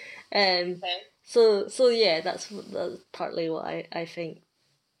 Okay. So yeah, that's partly what I think,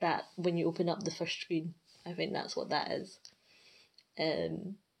 that when you open up the first screen, I think that's what that is.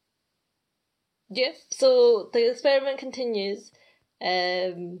 Yeah, so the experiment continues.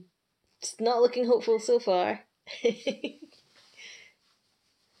 It's not looking hopeful so far.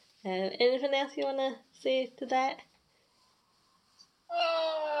 Anything else you want to say to that?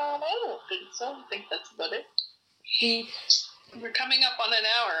 I don't think so. I think that's about it. We're coming up on an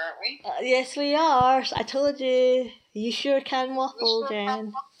hour, aren't we? Yes, we are. I told you. You sure can waffle,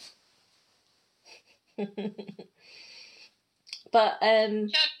 Jen. But do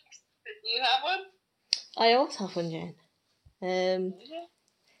you have one? I also have one, Jen.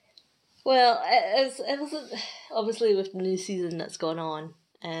 Well, it wasn't obviously with the new season that's gone on,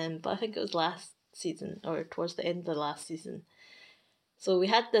 but I think it was last season or towards the end of the last season. So we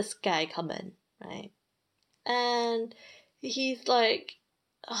had this guy come in, right, and he's like,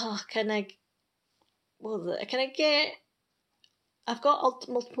 "Oh, can I? What was it? Can I get? I've got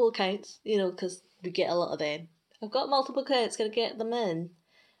multiple accounts, because we get a lot of them. I've got multiple accounts. Can I get them in?"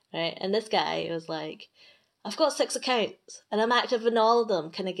 Right, and this guy was like, "I've got 6 accounts and I'm active in all of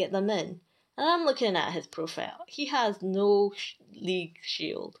them. Can I get them in?" And I'm looking at his profile. He has no league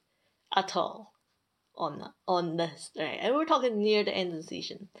shield at all on this, right? And we're talking near the end of the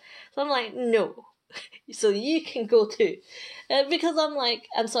season. So I'm like, no. So you can go too. Because I'm like,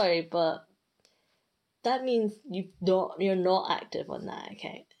 I'm sorry, but that means you're not active on that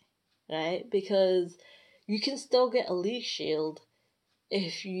account, right? Because you can still get a league shield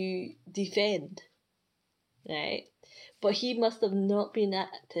if you defend, right? But he must have not been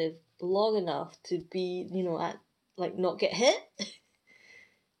active long enough to be, not get hit.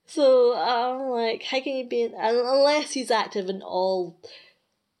 So I'm like, how can you be unless he's active in all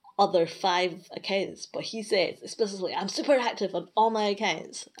other 5 accounts? But he says explicitly, I'm super active on all my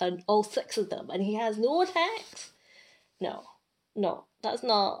accounts and all 6 of them, and he has no attacks. No, that's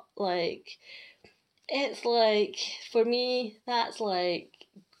not like. It's like, for me, that's like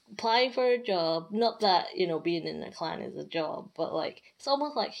applying for a job. Not that, being in a clan is a job, but like, it's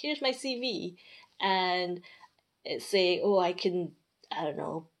almost like, here's my CV, and it's saying, oh, I can, I don't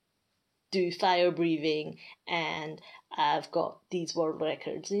know, do fire breathing, and I've got these world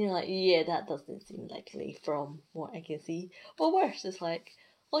records. And you're like, yeah, that doesn't seem likely from what I can see. Or worse, it's like,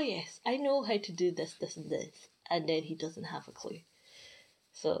 oh yes, I know how to do this, this, and this. And then he doesn't have a clue.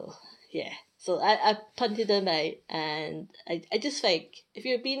 So, yeah. So I punted him out, and I just think, if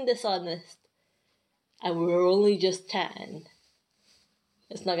you're being dishonest, and we're only just chatting,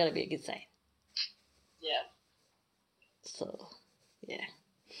 it's not going to be a good sign. Yeah. So, yeah.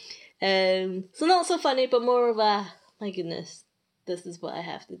 So not so funny, but more of a, my goodness, this is what I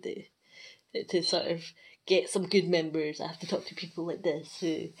have to do to sort of get some good members. I have to talk to people like this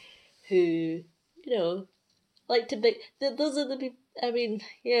who like to be. Those are the people. I mean,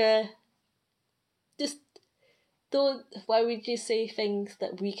 yeah. Just don't. Why would you say things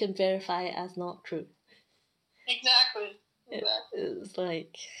that we can verify as not true? Exactly. It's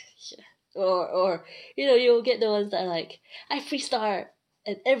like, yeah. Or you'll get the ones that are like, I free start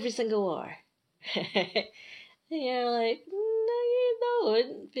in every single war. And you're like, no, you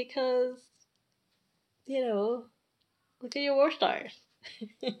don't, because, look at your war stars.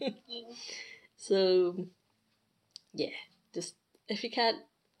 So, yeah, just, if we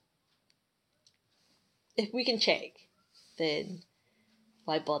can check, then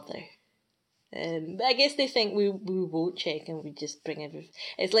why bother? I guess they think we won't check and we just bring everything.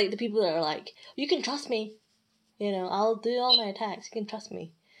 It's like the people that are like, you can trust me, I'll do all my attacks, you can trust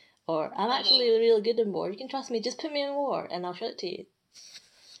me. Or, I'm actually really good in war, you can trust me, just put me in war and I'll show it to you.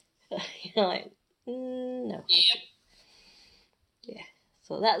 You're like, no. Yep. Yeah.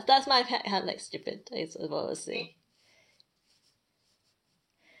 So that's my hand like stupid, is what I was saying.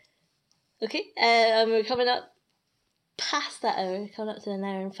 Okay, we're coming up past that hour, coming up to an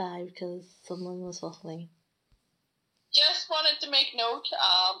hour and 5 because someone was waffling. Just wanted to make note,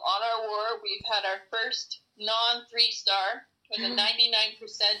 on our war, we've had our first non-3-star with a 99%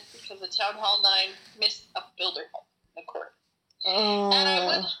 because the Town Hall 9 missed a builder home in the court.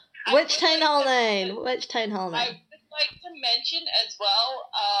 Oh, which Town Hall 9? Which Town Hall 9? I would like to mention as well,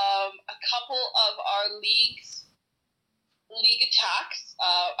 a couple of our league attacks,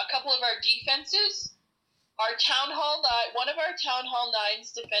 a couple of our defenses Our Town Hall 9, one of our Town Hall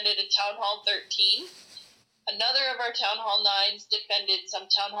 9s defended a Town Hall 13. Another of our Town Hall 9s defended some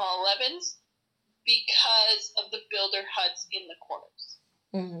Town Hall 11s because of the builder huts in the corners.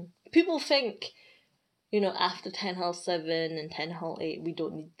 Mm-hmm. People think, after 10 Hall 7 and 10 Hall 8, we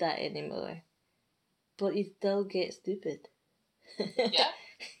don't need that anymore. But you still get stupid. Yeah.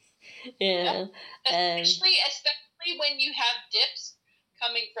 Yeah. Especially when you have dips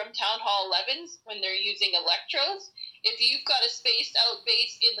coming from Town Hall 11s when they're using electrodes. If you've got a spaced out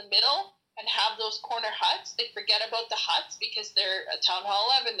base in the middle and have those corner huts, they forget about the huts because they're a Town Hall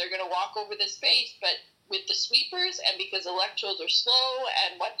 11. They're going to walk over the space, but with the sweepers and because electrodes are slow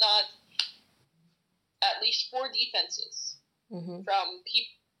and whatnot, at least 4 defenses from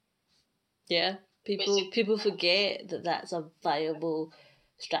people. Yeah, people forget that that's a viable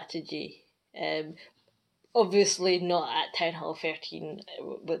strategy. Obviously not at Town Hall 13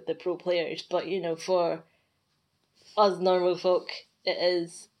 with the pro players, but for us normal folk, it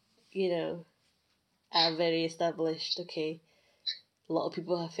is, a very established. Okay, a lot of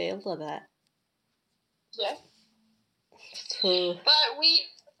people have failed on that. Yeah. So, but we're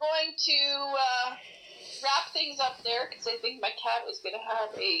going to wrap things up there because I think my cat is going to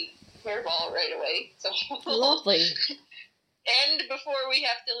have a hairball right away. So lovely. End before we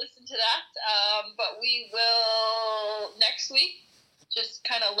have to listen to that. But we will next week just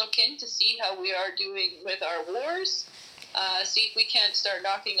kind of look in to see how we are doing with our wars. See if we can't start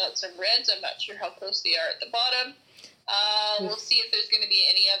knocking out some reds. I'm not sure how close they are at the bottom. We'll see if there's going to be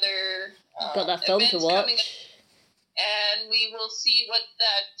any other got that film to watch. Coming up. And we will see what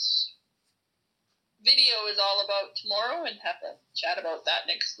that video is all about tomorrow and have a chat about that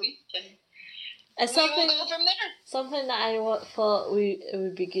next week. And we will go from there. Something that I thought it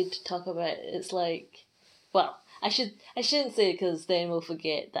would be good to talk about. It's like, well, I shouldn't say it because then we'll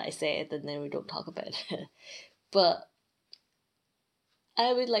forget that I said it and then we don't talk about it. But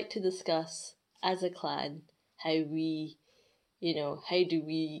I would like to discuss as a clan how we, how do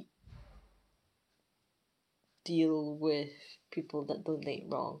we deal with people that donate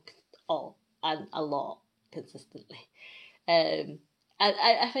wrong and a lot consistently. And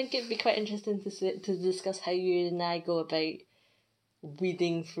I think it'd be quite interesting to discuss how you and I go about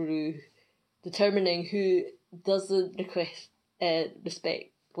weeding through, determining who doesn't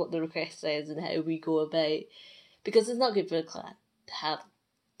respect what the request says and how we go about, because it's not good for the clan to have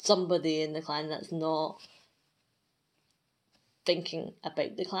somebody in the clan that's not thinking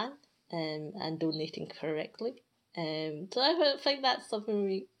about the clan and donating correctly. So I think that's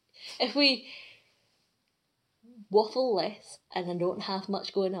something if we waffle less and I don't have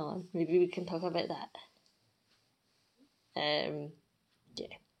much going on, maybe we can talk about that.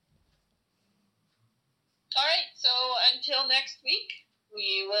 Yeah. Alright, so until next week,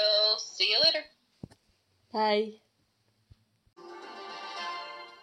 we will see you later. Bye.